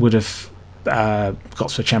that would have got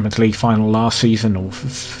to a Champions League final last season, or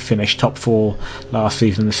finished top 4 last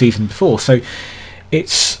season, the season before. So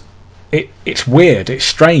it's weird, it's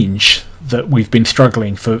strange that we've been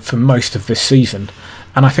struggling for most of this season,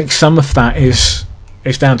 and I think some of that is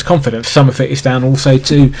down to confidence. Some of it is down also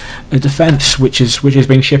to a defence which has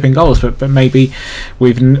been shipping goals, but maybe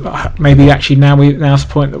actually now's the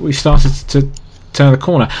point that we've started to turn the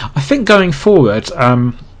corner. I think going forward,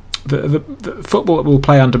 the football that we'll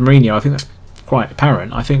play under Mourinho, I think that's quite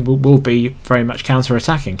apparent. I think will be very much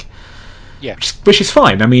counter-attacking, which is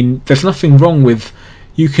fine. I mean, there's nothing wrong with,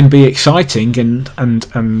 you can be exciting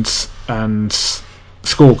and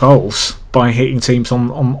score goals by hitting teams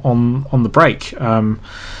on the break.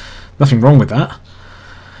 Nothing wrong with that.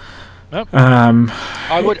 No.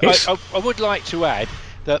 I would like to add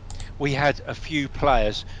that we had a few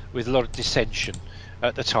players with a lot of dissension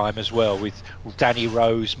at the time as well, with Danny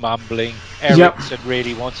Rose mumbling, Ericsson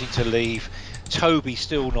really wanting to leave, Toby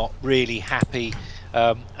still not really happy,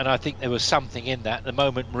 and I think there was something in that. The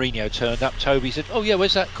moment Mourinho turned up, Toby said, "Oh yeah,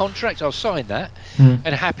 where's that contract? I'll sign that," and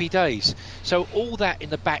happy days. So all that in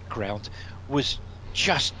the background was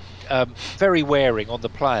just very wearing on the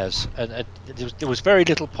players, and there was very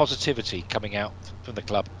little positivity coming out from the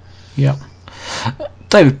club. Yeah.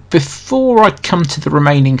 David, before I come to the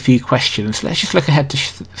remaining few questions, let's just look ahead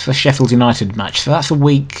to the Sheffield United match. So that's a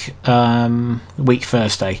week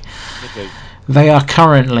Thursday. Indeed. They are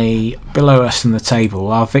currently below us in the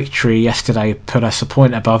table. Our victory yesterday put us a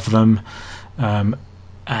point above them,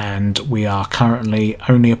 and we are currently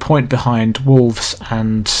only a point behind Wolves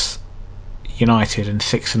and United in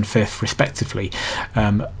 6th and 5th respectively,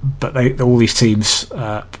 but all these teams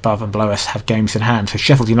above and below us have games in hand. So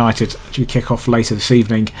Sheffield United do kick off later this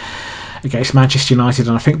evening against Manchester United,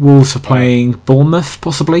 and I think Wolves are playing Bournemouth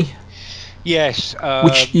possibly. Yes,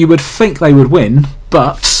 which you would think they would win,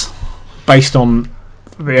 but based on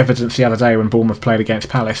the evidence the other day when Bournemouth played against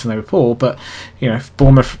Palace and they were poor, but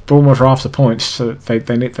Bournemouth are after points, so they've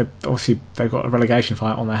got a relegation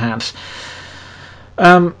fight on their hands.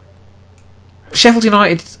 Sheffield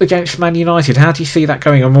United against Man United, how do you see that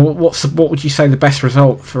going? And what would you say the best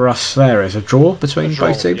result for us there is? A draw between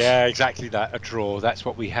both teams? Yeah, exactly that. A draw. That's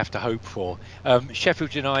what we have to hope for.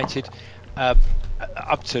 Sheffield United,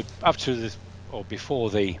 up to before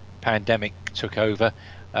the pandemic took over,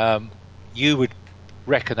 you would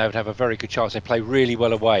reckon they would have a very good chance. They play really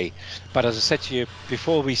well away, but as I said to you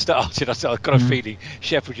before we started, I've got a feeling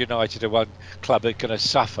Sheffield United are one club that are going to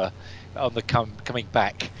suffer on the coming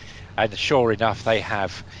back. And sure enough, they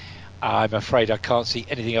have. I'm afraid I can't see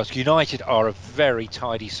anything else. United are a very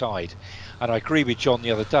tidy side, and I agree with John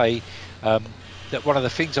the other day that one of the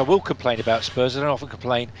things I will complain about Spurs, I don't often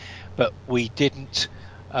complain, but we didn't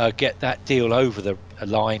get that deal over the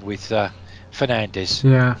line with Fernandes.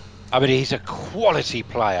 Yeah. I mean, he's a quality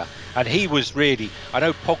player, and he was really, I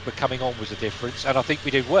know Pogba coming on was a difference, and I think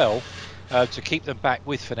we did well to keep them back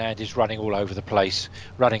with Fernandes running all over the place,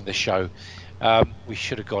 running the show. We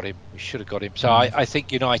should have got him. So I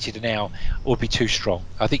think United now will be too strong.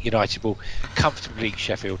 I think United will comfortably beat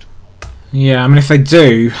Sheffield. Yeah, I mean, if they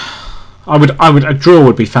do, a draw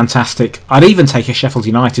would be fantastic. I'd even take a Sheffield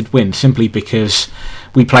United win simply because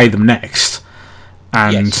we play them next.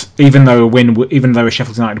 And even though a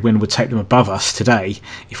Sheffield United win would take them above us today,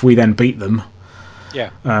 if we then beat them,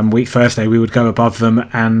 week Thursday, we would go above them,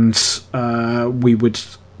 and we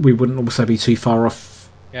wouldn't also be too far off.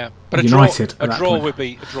 Yeah, but United. A draw would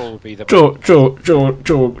be the draw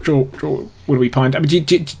would be fine. I mean,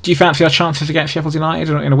 do you fancy our chances against Sheffield United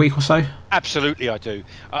in a week or so? Absolutely, I do.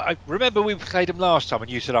 I remember we played them last time, and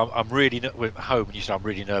you said I'm really home, and you said I'm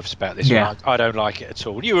really nervous about this. Yeah. I don't like it at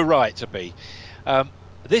all. And you were right to be.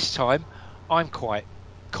 This time, I'm quite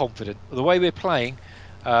confident. The way we're playing,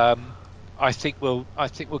 I think we'll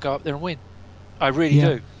go up there and win. I really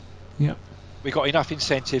do. Yeah. We've got enough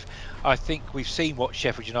incentive. I think we've seen what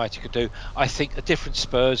Sheffield United could do. I think a different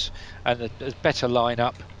Spurs and a better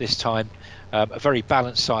lineup this time, a very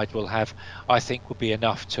balanced side we'll have, I think will be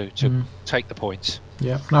enough to take the points.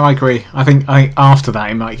 Yeah, no, I agree. I think after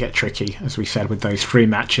that it might get tricky, as we said, with those 3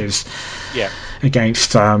 matches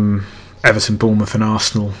against Everton, Bournemouth and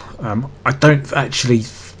Arsenal. I don't actually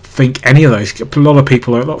think any of those. A lot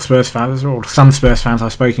of Spurs fans, or some Spurs fans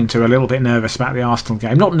I've spoken to, are a little bit nervous about the Arsenal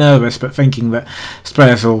game. Not nervous, but thinking that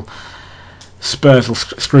Spurs will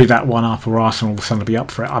screw that one up, or Arsenal will suddenly be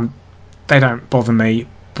up for it. They don't bother me.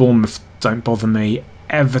 Bournemouth don't bother me.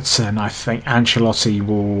 Everton, I think Ancelotti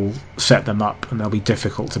will set them up and they'll be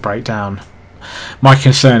difficult to break down. My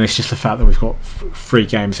concern is just the fact that we've got 3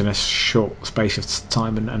 games in a short space of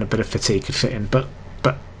time, and a bit of fatigue could fit in, but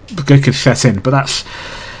good could set in. But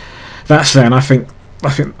that's there, and I think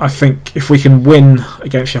if we can win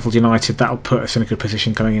against Sheffield United, that'll put us in a good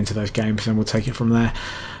position going into those games, and we'll take it from there.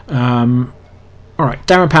 All right,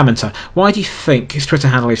 Darren Paminter, why do you think his Twitter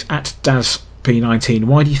handle is @DazP19?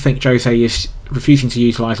 Why do you think Jose is refusing to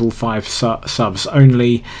utilise all 5 subs?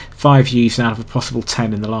 Only 5 used out of a possible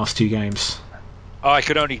 10 in the last 2 games. I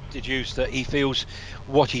could only deduce that he feels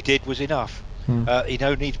what he did was enough. He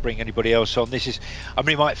don't need to bring anybody else on. It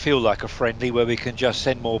might feel like a friendly where we can just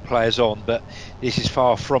send more players on, but this is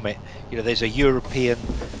far from it. There's a European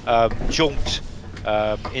jaunt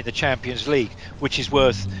in the Champions League, which is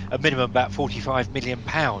worth a minimum about £45 million.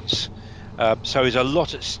 So there's a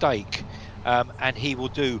lot at stake, and he will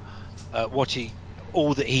do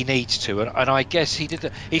all that he needs to, and I guess he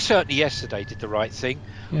certainly yesterday did the right thing.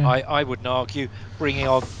 I wouldn't argue bringing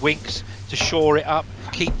on Winks to shore it up,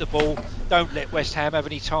 keep the ball, don't let West Ham have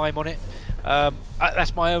any time on it.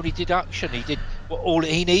 That's my only deduction. He did all that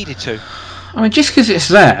he needed to. I mean, just because it's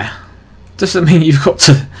there doesn't mean you've got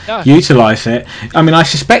to utilise it. I mean, I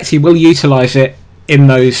suspect he will utilise it in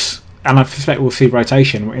those, and I suspect we'll see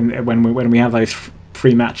rotation when we have those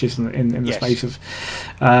 3 matches in the space of.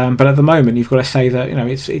 But at the moment, you've got to say that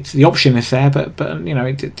it's the option is there, but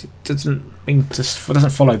it doesn't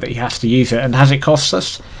follow that he has to use it. And has it cost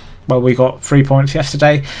us? Well, we got 3 points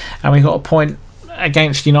yesterday, and we got a point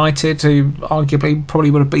against United, who arguably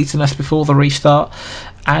probably would have beaten us before the restart.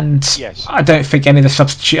 And I don't think any of the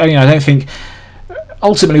substitute. I don't think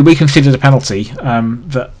ultimately we considered a penalty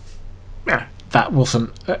that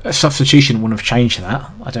wasn't a substitution. Wouldn't have changed that.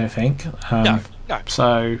 I don't think. No.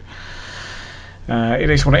 So it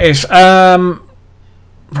is what it is. Right,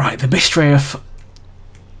 the mystery of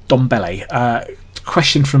Dombele.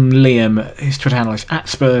 Question from Liam, his Twitter handle is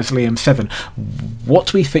 @SpursLiam7. What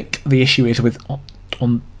do we think the issue is with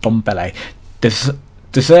Dombele?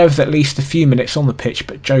 Deserves at least a few minutes on the pitch,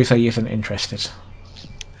 but Jose isn't interested.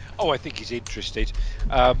 Oh, I think he's interested.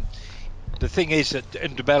 The thing is that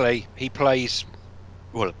Dombele, he plays,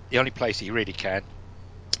 well, the only place he really can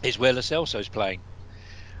is where Lo Celso's playing.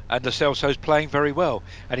 And Lo Celso's playing very well,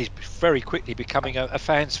 and he's very quickly becoming a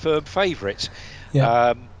fan's firm favourite.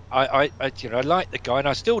 I like the guy, and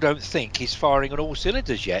I still don't think he's firing on all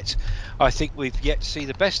cylinders yet. I think we've yet to see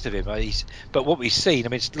the best of him. But what we've seen, a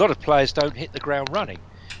lot of players don't hit the ground running,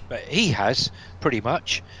 but he has pretty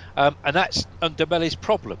much, and that's Dombele's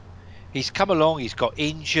problem. He's come along, he's got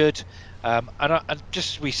injured, and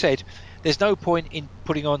just as we said, there's no point in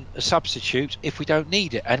putting on a substitute if we don't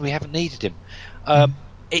need it, and we haven't needed him.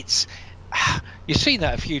 You've seen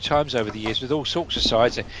that a few times over the years with all sorts of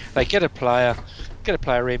sides. They get a player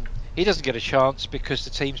in, he doesn't get a chance because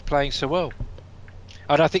the team's playing so well.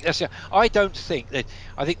 And I think I think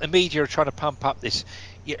the media are trying to pump up this.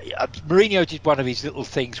 Mourinho did one of his little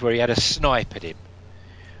things where he had a snipe at him,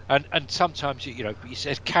 and sometimes he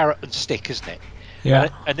says carrot and stick, isn't it? Yeah.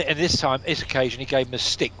 And this occasion he gave him a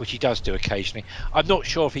stick, which he does do occasionally. I'm not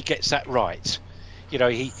sure if he gets that right. He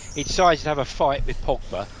decides to have a fight with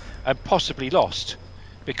Pogba and possibly lost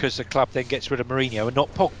because the club then gets rid of Mourinho and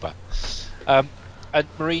not Pogba. And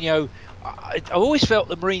Mourinho, I always felt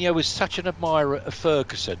that Mourinho was such an admirer of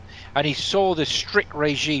Ferguson, and he saw the strict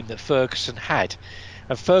regime that Ferguson had,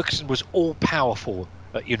 and Ferguson was all powerful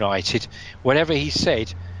at United. Whatever he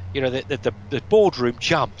said, the boardroom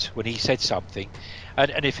jumped when he said something,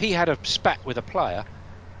 and if he had a spat with a player,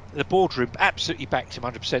 the boardroom absolutely backed him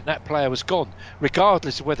 100%. That player was gone,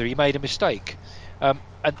 regardless of whether he made a mistake. And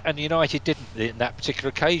United didn't in that particular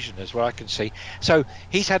occasion, as well I can see. So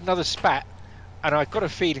he's had another spat, and I've got a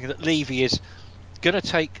feeling that Levy is going to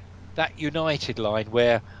take that United line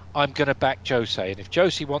where I'm going to back Jose, and if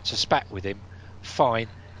Jose wants a spat with him, fine.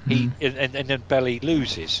 And then Belly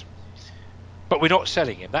loses. But we're not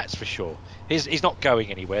selling him, that's for sure. He's not going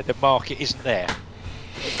anywhere. The market isn't there.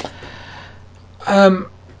 To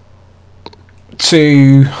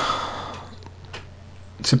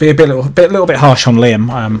be a little bit harsh on Liam,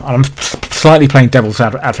 I'm slightly playing devil's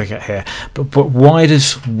advocate here, but why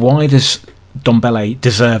does Ndombele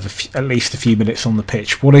deserve at least a few minutes on the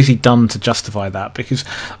pitch? What has he done to justify that? Because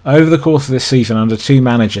over the course of this season, under two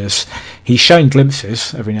managers, he's shown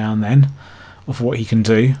glimpses every now and then of what he can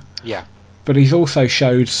do. Yeah. But he's also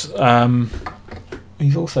showed a lot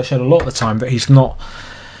of the time that he's not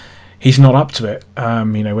up to it.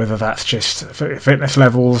 Whether that's just fitness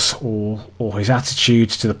levels or his attitude,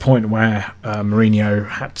 to the point where Mourinho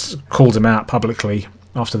had called him out publicly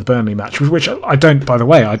after the Burnley match, which I don't. By the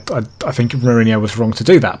way, I think Mourinho was wrong to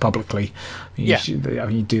do that publicly. You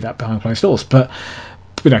do that behind closed doors. But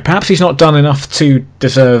perhaps he's not done enough to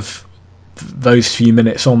deserve those few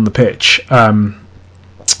minutes on the pitch.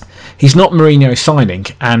 He's not Mourinho signing,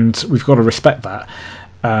 and we've got to respect that.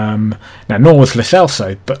 Now, nor was Lo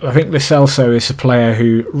Celso, but I think Lo Celso is a player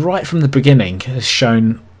who, right from the beginning, has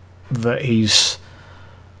shown that he's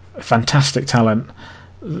a fantastic talent.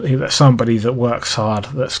 That's somebody that works hard,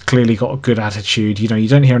 that's clearly got a good attitude. You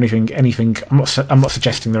don't hear anything. I'm not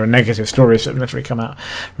suggesting there are negative stories that have necessarily come out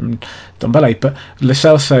from Ndombele, but Lo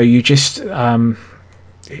Celso,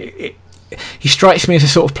 he strikes me as a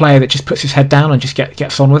sort of player that just puts his head down and just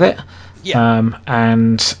gets on with it. Yeah.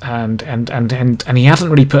 And he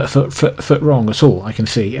hasn't really put a foot wrong at all, I can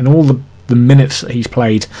see, in all the minutes that he's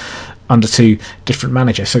played under two different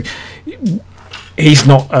managers. So he's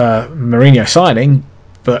not Mourinho signing,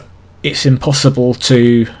 but it's impossible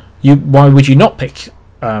to. Why would you not pick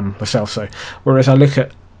Lo Celso? Whereas I look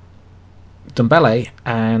at Ndombele,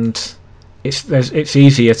 and it's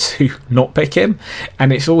easier to not pick him,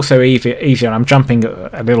 and it's also easier. And I'm jumping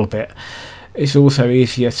a little bit. It's also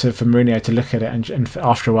easier for Mourinho to look at it and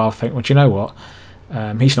after a while think, well, do you know what?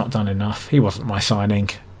 He's not done enough. He wasn't my signing.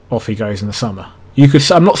 Off he goes in the summer.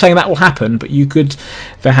 I'm not saying that will happen, but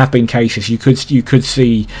there have been cases. You could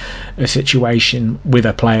see a situation with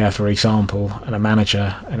a player, for example, and a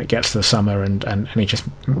manager, and it gets to the summer and he just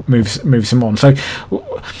moves him on. So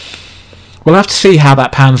we'll have to see how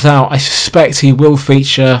that pans out. I suspect he will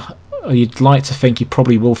feature. You'd like to think he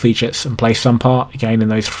probably will feature and play some part again in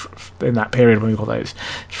that period when we've got those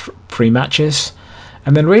free matches,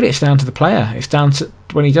 and then really it's down to the player. It's down to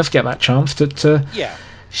when he does get that chance to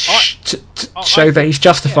show that he's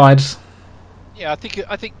justified. Yeah, I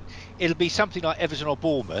think it'll be something like Everton or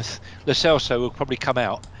Bournemouth. Lo Celso will probably come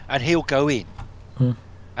out and he'll go in,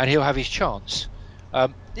 and he'll have his chance.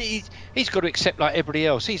 He's got to accept, like everybody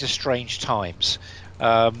else, these are strange times,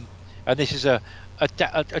 and this is a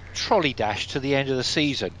trolley dash to the end of the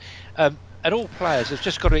season, and all players have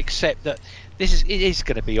just got to accept that it is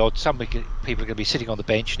going to be odd. Some people are going to be sitting on the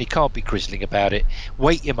bench, and he can't be grizzling about it.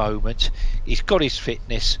 Wait your moment. He's got his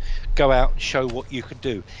fitness. Go out and show what you can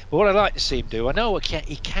do. But what I'd like to see him do, I know what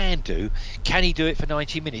he can do. Can he do it for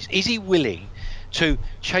 90 minutes? Is he willing to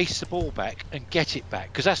chase the ball back and get it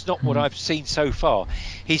back? Because that's not what I've seen so far.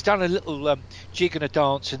 He's done a little jig and a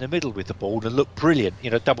dance in the middle with the ball and looked brilliant.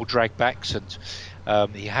 Double drag backs, and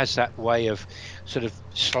he has that way of sort of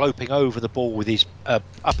sloping over the ball with his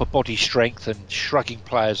upper body strength and shrugging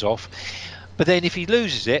players off. But then if he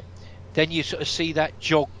loses it, then you sort of see that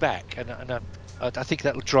jog back, and I think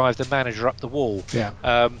that'll drive the manager up the wall.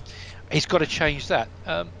 Yeah. He's got to change that.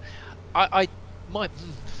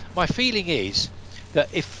 My feeling is that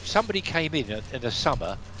if somebody came in the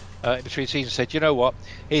summer, in between seasons, and said, you know what,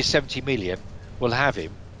 here's 70 million, we'll have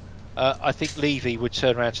him. I think Levy would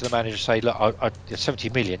turn around to the manager and say, look, 70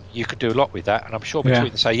 million, you could do a lot with that. And I'm sure between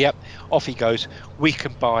them say, yep, off he goes. We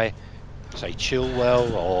can buy, say,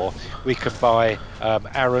 Chilwell, or we can buy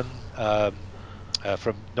Aaron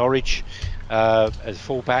from Norwich as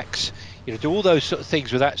fullbacks. Do all those sort of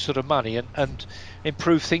things with that sort of money and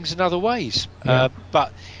improve things in other ways.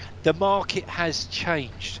 But the market has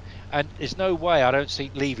changed. And there's no way, I don't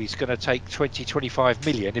think Levy's going to take 20-25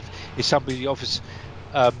 million if somebody offers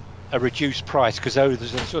a reduced price, because those are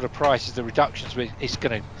the sort of prices, the reductions it's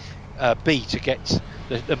going to be to get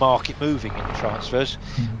the market moving in the transfers.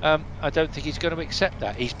 I don't think he's going to accept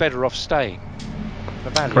that. He's better off staying.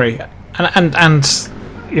 Agree. And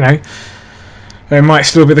it might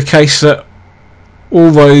still be the case that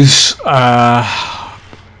all those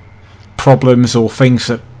problems or things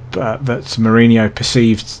that Mourinho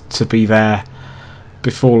perceived to be there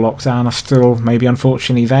before lockdown are still maybe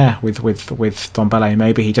unfortunately there with Ndombele.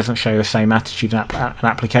 Maybe he doesn't show the same attitude and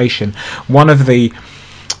application. One of the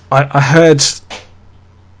I heard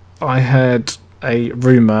a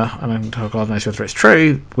rumour, and God knows whether it's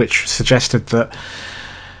true, which suggested that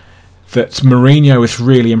Mourinho was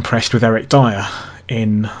really impressed with Eric Dyer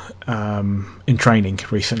in training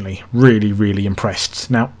recently. Really, really impressed.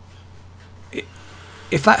 Now,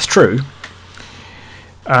 if that's true,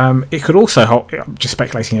 it could also hold. I'm just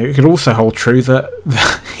speculating here. It could also hold true that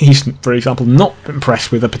he's, for example, not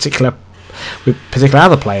impressed with particular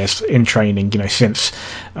other players in training.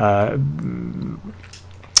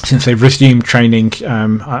 Since they've resumed training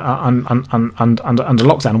under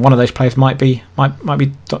lockdown, one of those players might be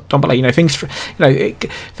Dombele.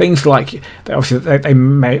 Things like obviously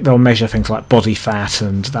they'll measure things like body fat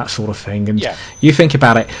and that sort of thing. And you think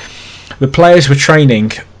about it, the players were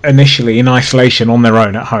training initially in isolation on their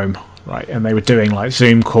own at home, right? And they were doing like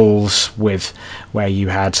Zoom calls where you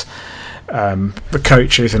had the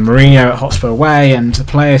coaches and Mourinho at Hotspur away, and the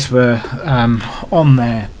players were on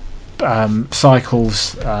their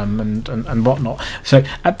cycles and whatnot. So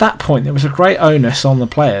at that point there was a great onus on the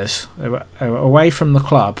players. They were away from the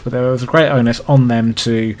club, but there was a great onus on them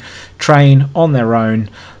to train on their own,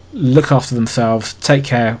 look after themselves, take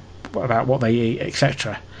care about what they eat,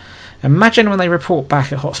 etc. Imagine when they report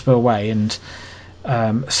back at Hotspur away and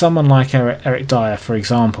someone like Eric Dyer, for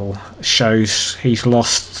example, shows he's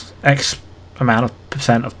lost X amount of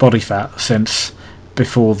percent of body fat since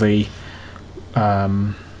before we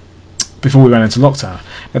went into lockdown.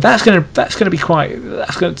 Now that's going to be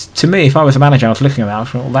to me, if I was a manager, I was looking at that, I was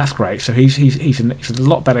thinking, well, that's great. So he's in a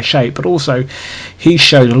lot better shape, but also he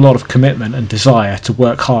showed a lot of commitment and desire to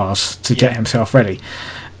work hard to get himself ready.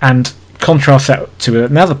 And contrast that to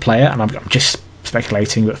another player, and I'm just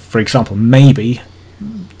speculating, but for example, maybe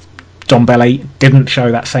Dombele didn't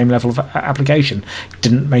show that same level of application,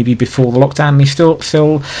 didn't maybe before the lockdown, and he's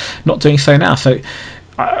still not doing so now. So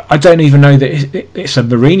I don't even know that it's a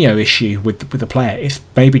Mourinho issue with the player. It's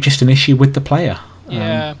maybe just an issue with the player.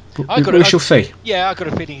 Yeah, we shall see. Yeah, I've got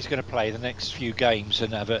a feeling he's going to play the next few games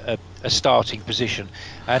and have a starting position,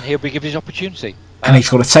 and he'll be given his opportunity. And he's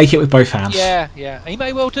got to take it with both hands. Yeah, he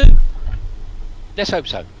may well do. Let's hope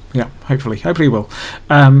so. Yeah, hopefully he will.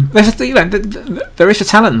 There is a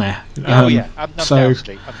talent there.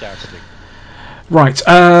 Undoubtedly. Right,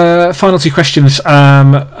 final two questions.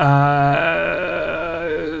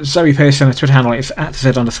 Zoe Pearson, a Twitter handle is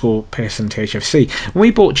 @Z_Pearson THFC. When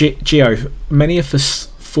we bought Gio, many of us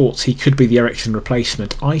thought he could be the Eriksen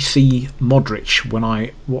replacement. I see Modric when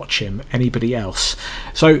I watch him. Anybody else?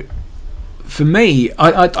 So, for me,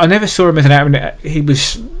 I never saw him as he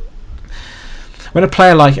was. When a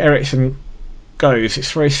player like Eriksen goes,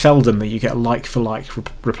 it's very seldom that you get a like-for-like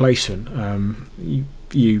replacement. You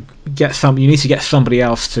need to get somebody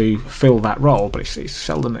else to fill that role, but it's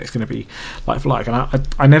seldom that it's going to be like-for-like. And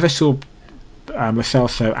I never saw Lo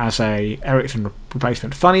Celso as a Eriksen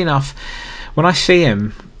replacement. Funny enough, when I see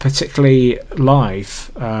him, particularly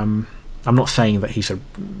live, I'm not saying that he's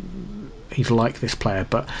like this player,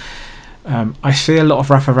 but I see a lot of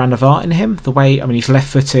Rafa van der Vaart in him. The way, he's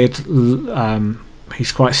left-footed,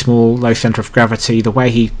 he's quite small, low centre of gravity. The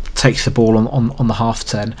way he takes the ball on the half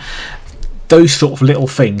turn, those sort of little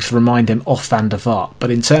things remind him of Van der Vaart.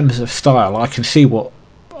 But in terms of style, I can see what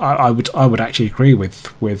I would actually agree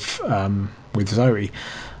with Zoe.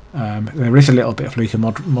 There is a little bit of Luka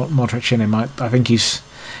Modric in him. I think he's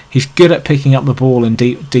good at picking up the ball in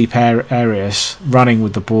deep areas, running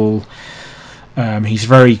with the ball. He's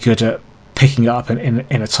very good at picking it up in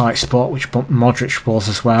a tight spot, which Modric was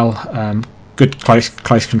as well. Good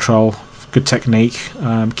close control, good technique,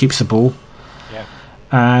 keeps the ball. Yeah.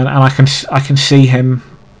 And I can see him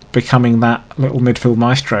becoming that little midfield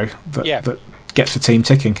maestro that gets the team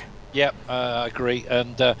ticking. Yeah, I agree.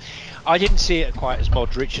 And I didn't see it quite as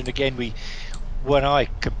Modric. And again, when I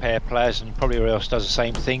compare players, and probably everyone else does the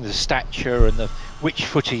same thing, the stature and which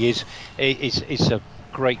foot he is a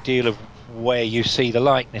great deal of where you see the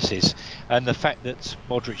likenesses, and the fact that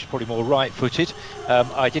Modric is probably more right-footed.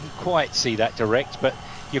 I didn't quite see that direct, but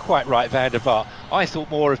you're quite right, Van der Vaart. I thought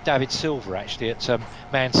more of David Silva actually at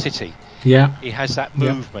Man City. Yeah, he has that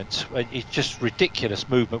movement. It's just ridiculous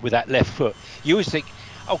movement with that left foot. You always think,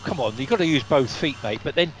 oh come on, you've got to use both feet, mate.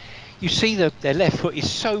 But then you see their left foot is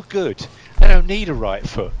so good, they don't need a right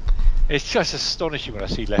foot. It's just astonishing when I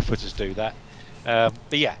see left-footers do that.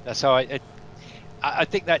 But yeah, that's how I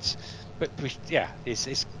think that's. But yeah,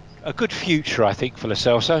 it's a good future, I think, for Lo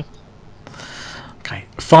Celso. Okay,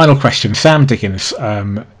 final question. Sam Dickens,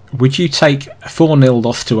 would you take a 4-0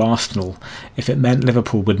 loss to Arsenal if it meant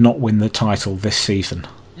Liverpool would not win the title this season?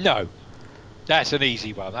 No, that's an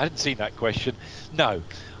easy one. I hadn't seen that question. No,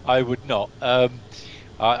 I would not. I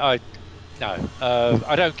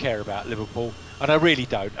don't care about Liverpool. and I really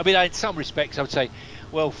don't. I mean, in some respects, I would say,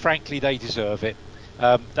 well, frankly, they deserve it.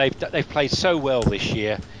 They've played so well this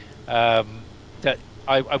year that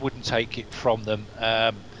I wouldn't take it from them.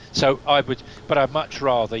 So I would, but I'd much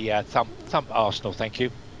rather, thump Arsenal. Thank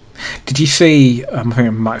you. Did you see? I think I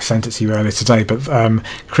might have sent it to you earlier today, but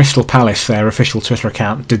Crystal Palace, their official Twitter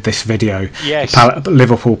account, did this video. Yes.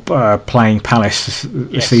 Liverpool playing Palace this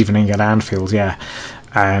Yes. evening at Anfield. Yeah.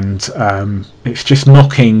 And it's just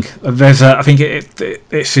mocking. I think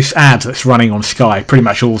it's this ad that's running on Sky pretty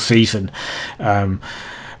much all season,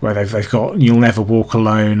 where they've got "You'll Never Walk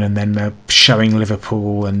Alone," and then they're showing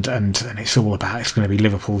Liverpool, and it's all about it's going to be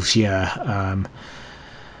Liverpool's year.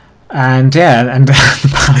 And the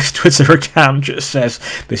Palace Twitter account just says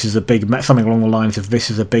this is a big match, something along the lines of "This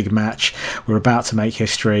is a big match. We're about to make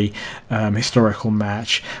history, historical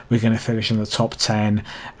match. We're going to finish in the top 10,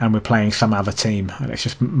 and we're playing some other team." And it's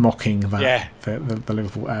just mocking that the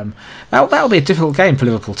Liverpool. That'll be a difficult game for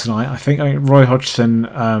Liverpool tonight. I think Roy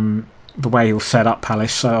Hodgson. The way he'll set up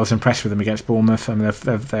Palace, I was impressed with them against Bournemouth. I mean,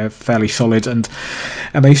 they're fairly solid, and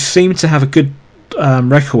they seem to have a good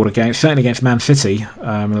record certainly against Man City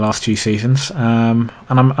in the last few seasons, and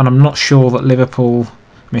I'm not sure that Liverpool. I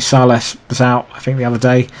mean, Salah was out, I think, the other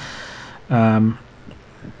day. I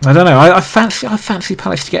don't know. I fancy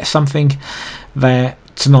Palace to get something there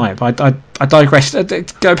tonight. But I digress.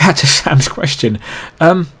 Go back to Sam's question.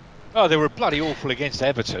 They were bloody awful against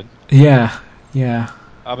Everton. Yeah.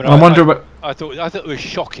 I mean, I wonder what. I thought it was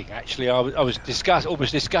shocking. Actually, I was almost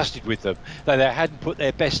disgusted with them that they hadn't put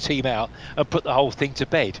their best team out and put the whole thing to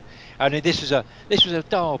bed. I mean, this was a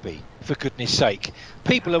derby, for goodness sake.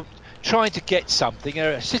 People are trying to get something.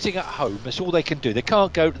 They're sitting at home. That's all they can do. They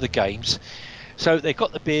can't go to the games, so they've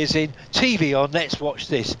got the beers in, TV on. Let's watch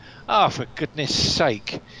this. For goodness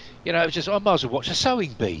sake, it was just I might as well watch a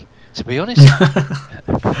sewing bee, to be honest.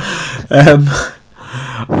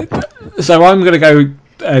 So I'm going to go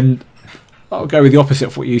and I'll go with the opposite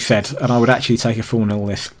of what you said, and I would actually take a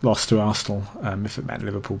 4-0 loss to Arsenal if it meant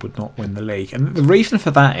Liverpool would not win the league. And the reason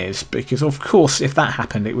for that is because, of course, if that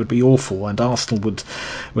happened, it would be awful, and Arsenal would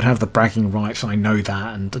have the bragging rights. I know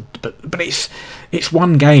that, but it's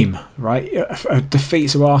one game, right? A defeat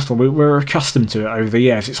to Arsenal, we're accustomed to it over the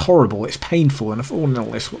years. It's horrible, it's painful, and a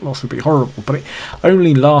 4-0 loss would be horrible. But it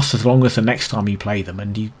only lasts as long as the next time you play them,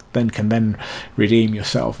 and you can redeem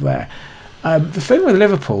yourself there. The thing with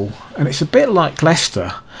Liverpool, and it's a bit like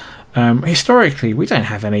Leicester, historically we don't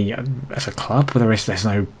have any as a club. There's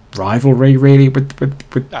no rivalry really with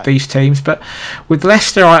these teams. But with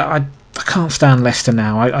Leicester, I can't stand Leicester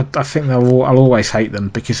now. I think I'll always hate them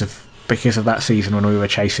because of that season when we were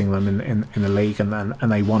chasing them in the league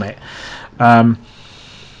and they won it.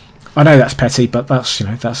 I know that's petty, but that's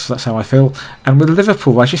how I feel. And with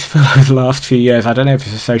Liverpool, I just feel over the last few years, I don't know if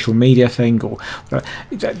it's a social media thing or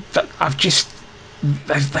they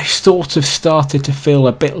sort of started to feel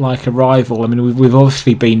a bit like a rival. I mean, we've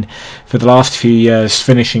obviously been for the last few years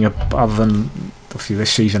finishing above them. Obviously,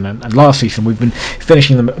 this season and last season, we've been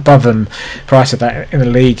finishing them above them prior to that in the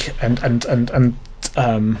league and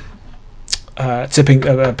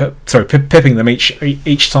pipping them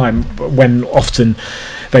each time when often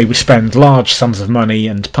they would spend large sums of money,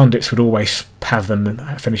 and pundits would always have them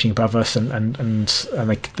finishing above us, and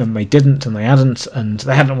they didn't, and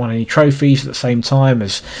they hadn't won any trophies at the same time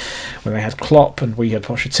as when they had Klopp and we had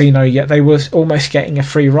Pochettino. Yet they were almost getting a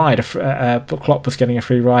free ride. Klopp was getting a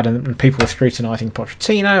free ride, and people were scrutinising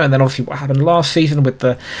Pochettino. And then obviously what happened last season with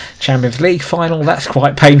the Champions League final, that's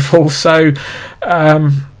quite painful. So.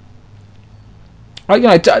 Don't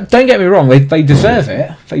get me wrong. They deserve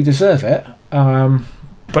it.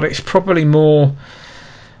 But it's probably more.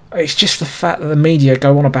 It's just the fact that the media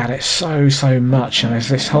go on about it so much, and there's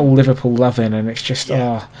this whole Liverpool loving, and it's just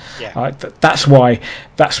that's why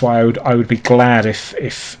I would be glad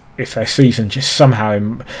if their season just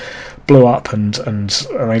somehow blew up and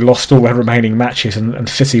they lost all their remaining matches and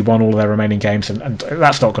City won all their remaining games, and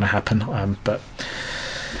that's not going to happen. But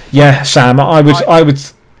yeah, Sam, I would.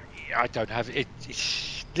 I don't have it.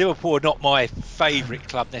 Liverpool are not my favourite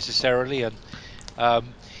club necessarily, and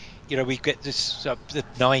we get this the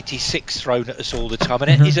 96 thrown at us all the time, and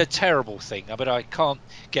it is a terrible thing. I mean, I can't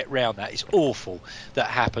get round that. It's awful that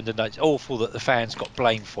happened, and it's awful that the fans got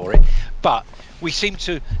blamed for it. But we seem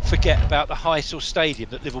to forget about the Heysel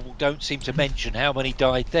Stadium that Liverpool don't seem to mention how many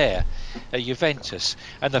died there at Juventus,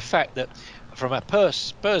 and the fact that. From a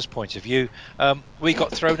Spurs point of view, we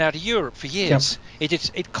got thrown out of Europe for years. Yep.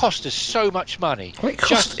 It cost us so much money. Well, it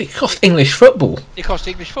cost English football. It cost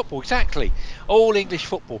English football, exactly. All English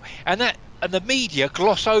football. And that and the media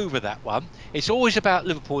gloss over that one. It's always about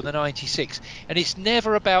Liverpool in the 96, and it's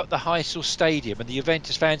never about the Heysel Stadium and the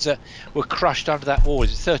Juventus fans that were crushed under that wall.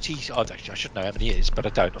 Is it 30? Oh, actually, I should know how many it is, but I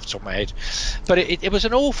don't off the top of my head. But it was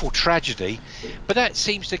an awful tragedy, but that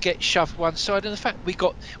seems to get shoved one side. And the fact we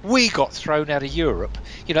got thrown out of Europe,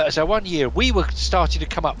 you know, as a 1 year we were starting to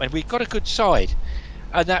come up, and we got a good side,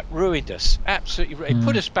 and that ruined us. Absolutely, it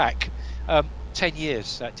put us back 10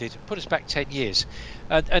 years. That did put us back 10 years,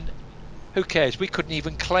 and who cares? We couldn't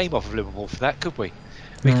even claim off of Liverpool for that, could we?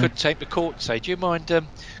 We couldn't take the court and say, do you mind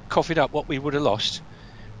coughing up what we would have lost?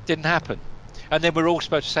 Didn't happen. And then we're all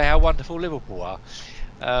supposed to say how wonderful Liverpool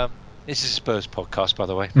are. This is a Spurs podcast, by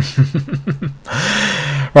the way.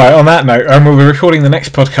 Right, on that note, we'll be recording the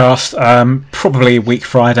next podcast probably a week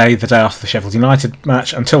Friday, the day after the Sheffield United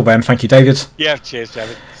match. Until then, thank you, David. Yeah, cheers,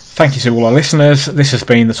 David. Thank you to all our listeners. This has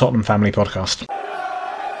been the Tottenham Family Podcast.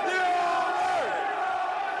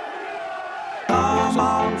 Come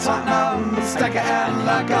on, Tottenham, stick it in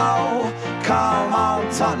the goal. Come on,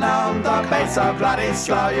 Tottenham, the beats are bloody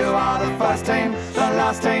slow. You are the first team, the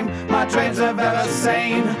last team my dreams have ever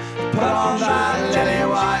seen. Put on that lily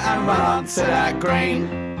white and run on to that green.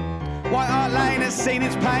 White Hart Lane has seen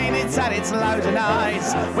its pain, it's had its loads of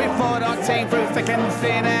nights. We fought our team through thick and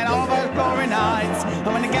thin and all those glory nights. And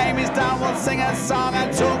when the game is done, we'll sing a song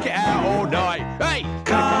and talk it out all night. Hey!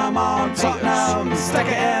 Come on, Tottenham, stick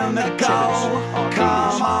it in the goal.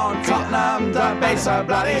 Come on, Tottenham, don't be so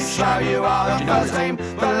bloody slow. You are the first team,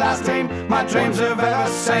 the last team my dreams have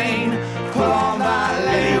ever seen. Pull on that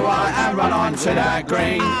lily white and run on to that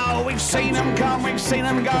green. Oh, we've seen them come, we've seen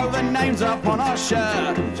them go, the names up on our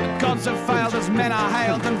shirt. Gods have failed as men are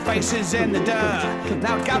hailed and faces in the dirt.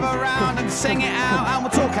 Now gather round and sing it out and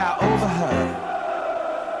we'll talk out over her.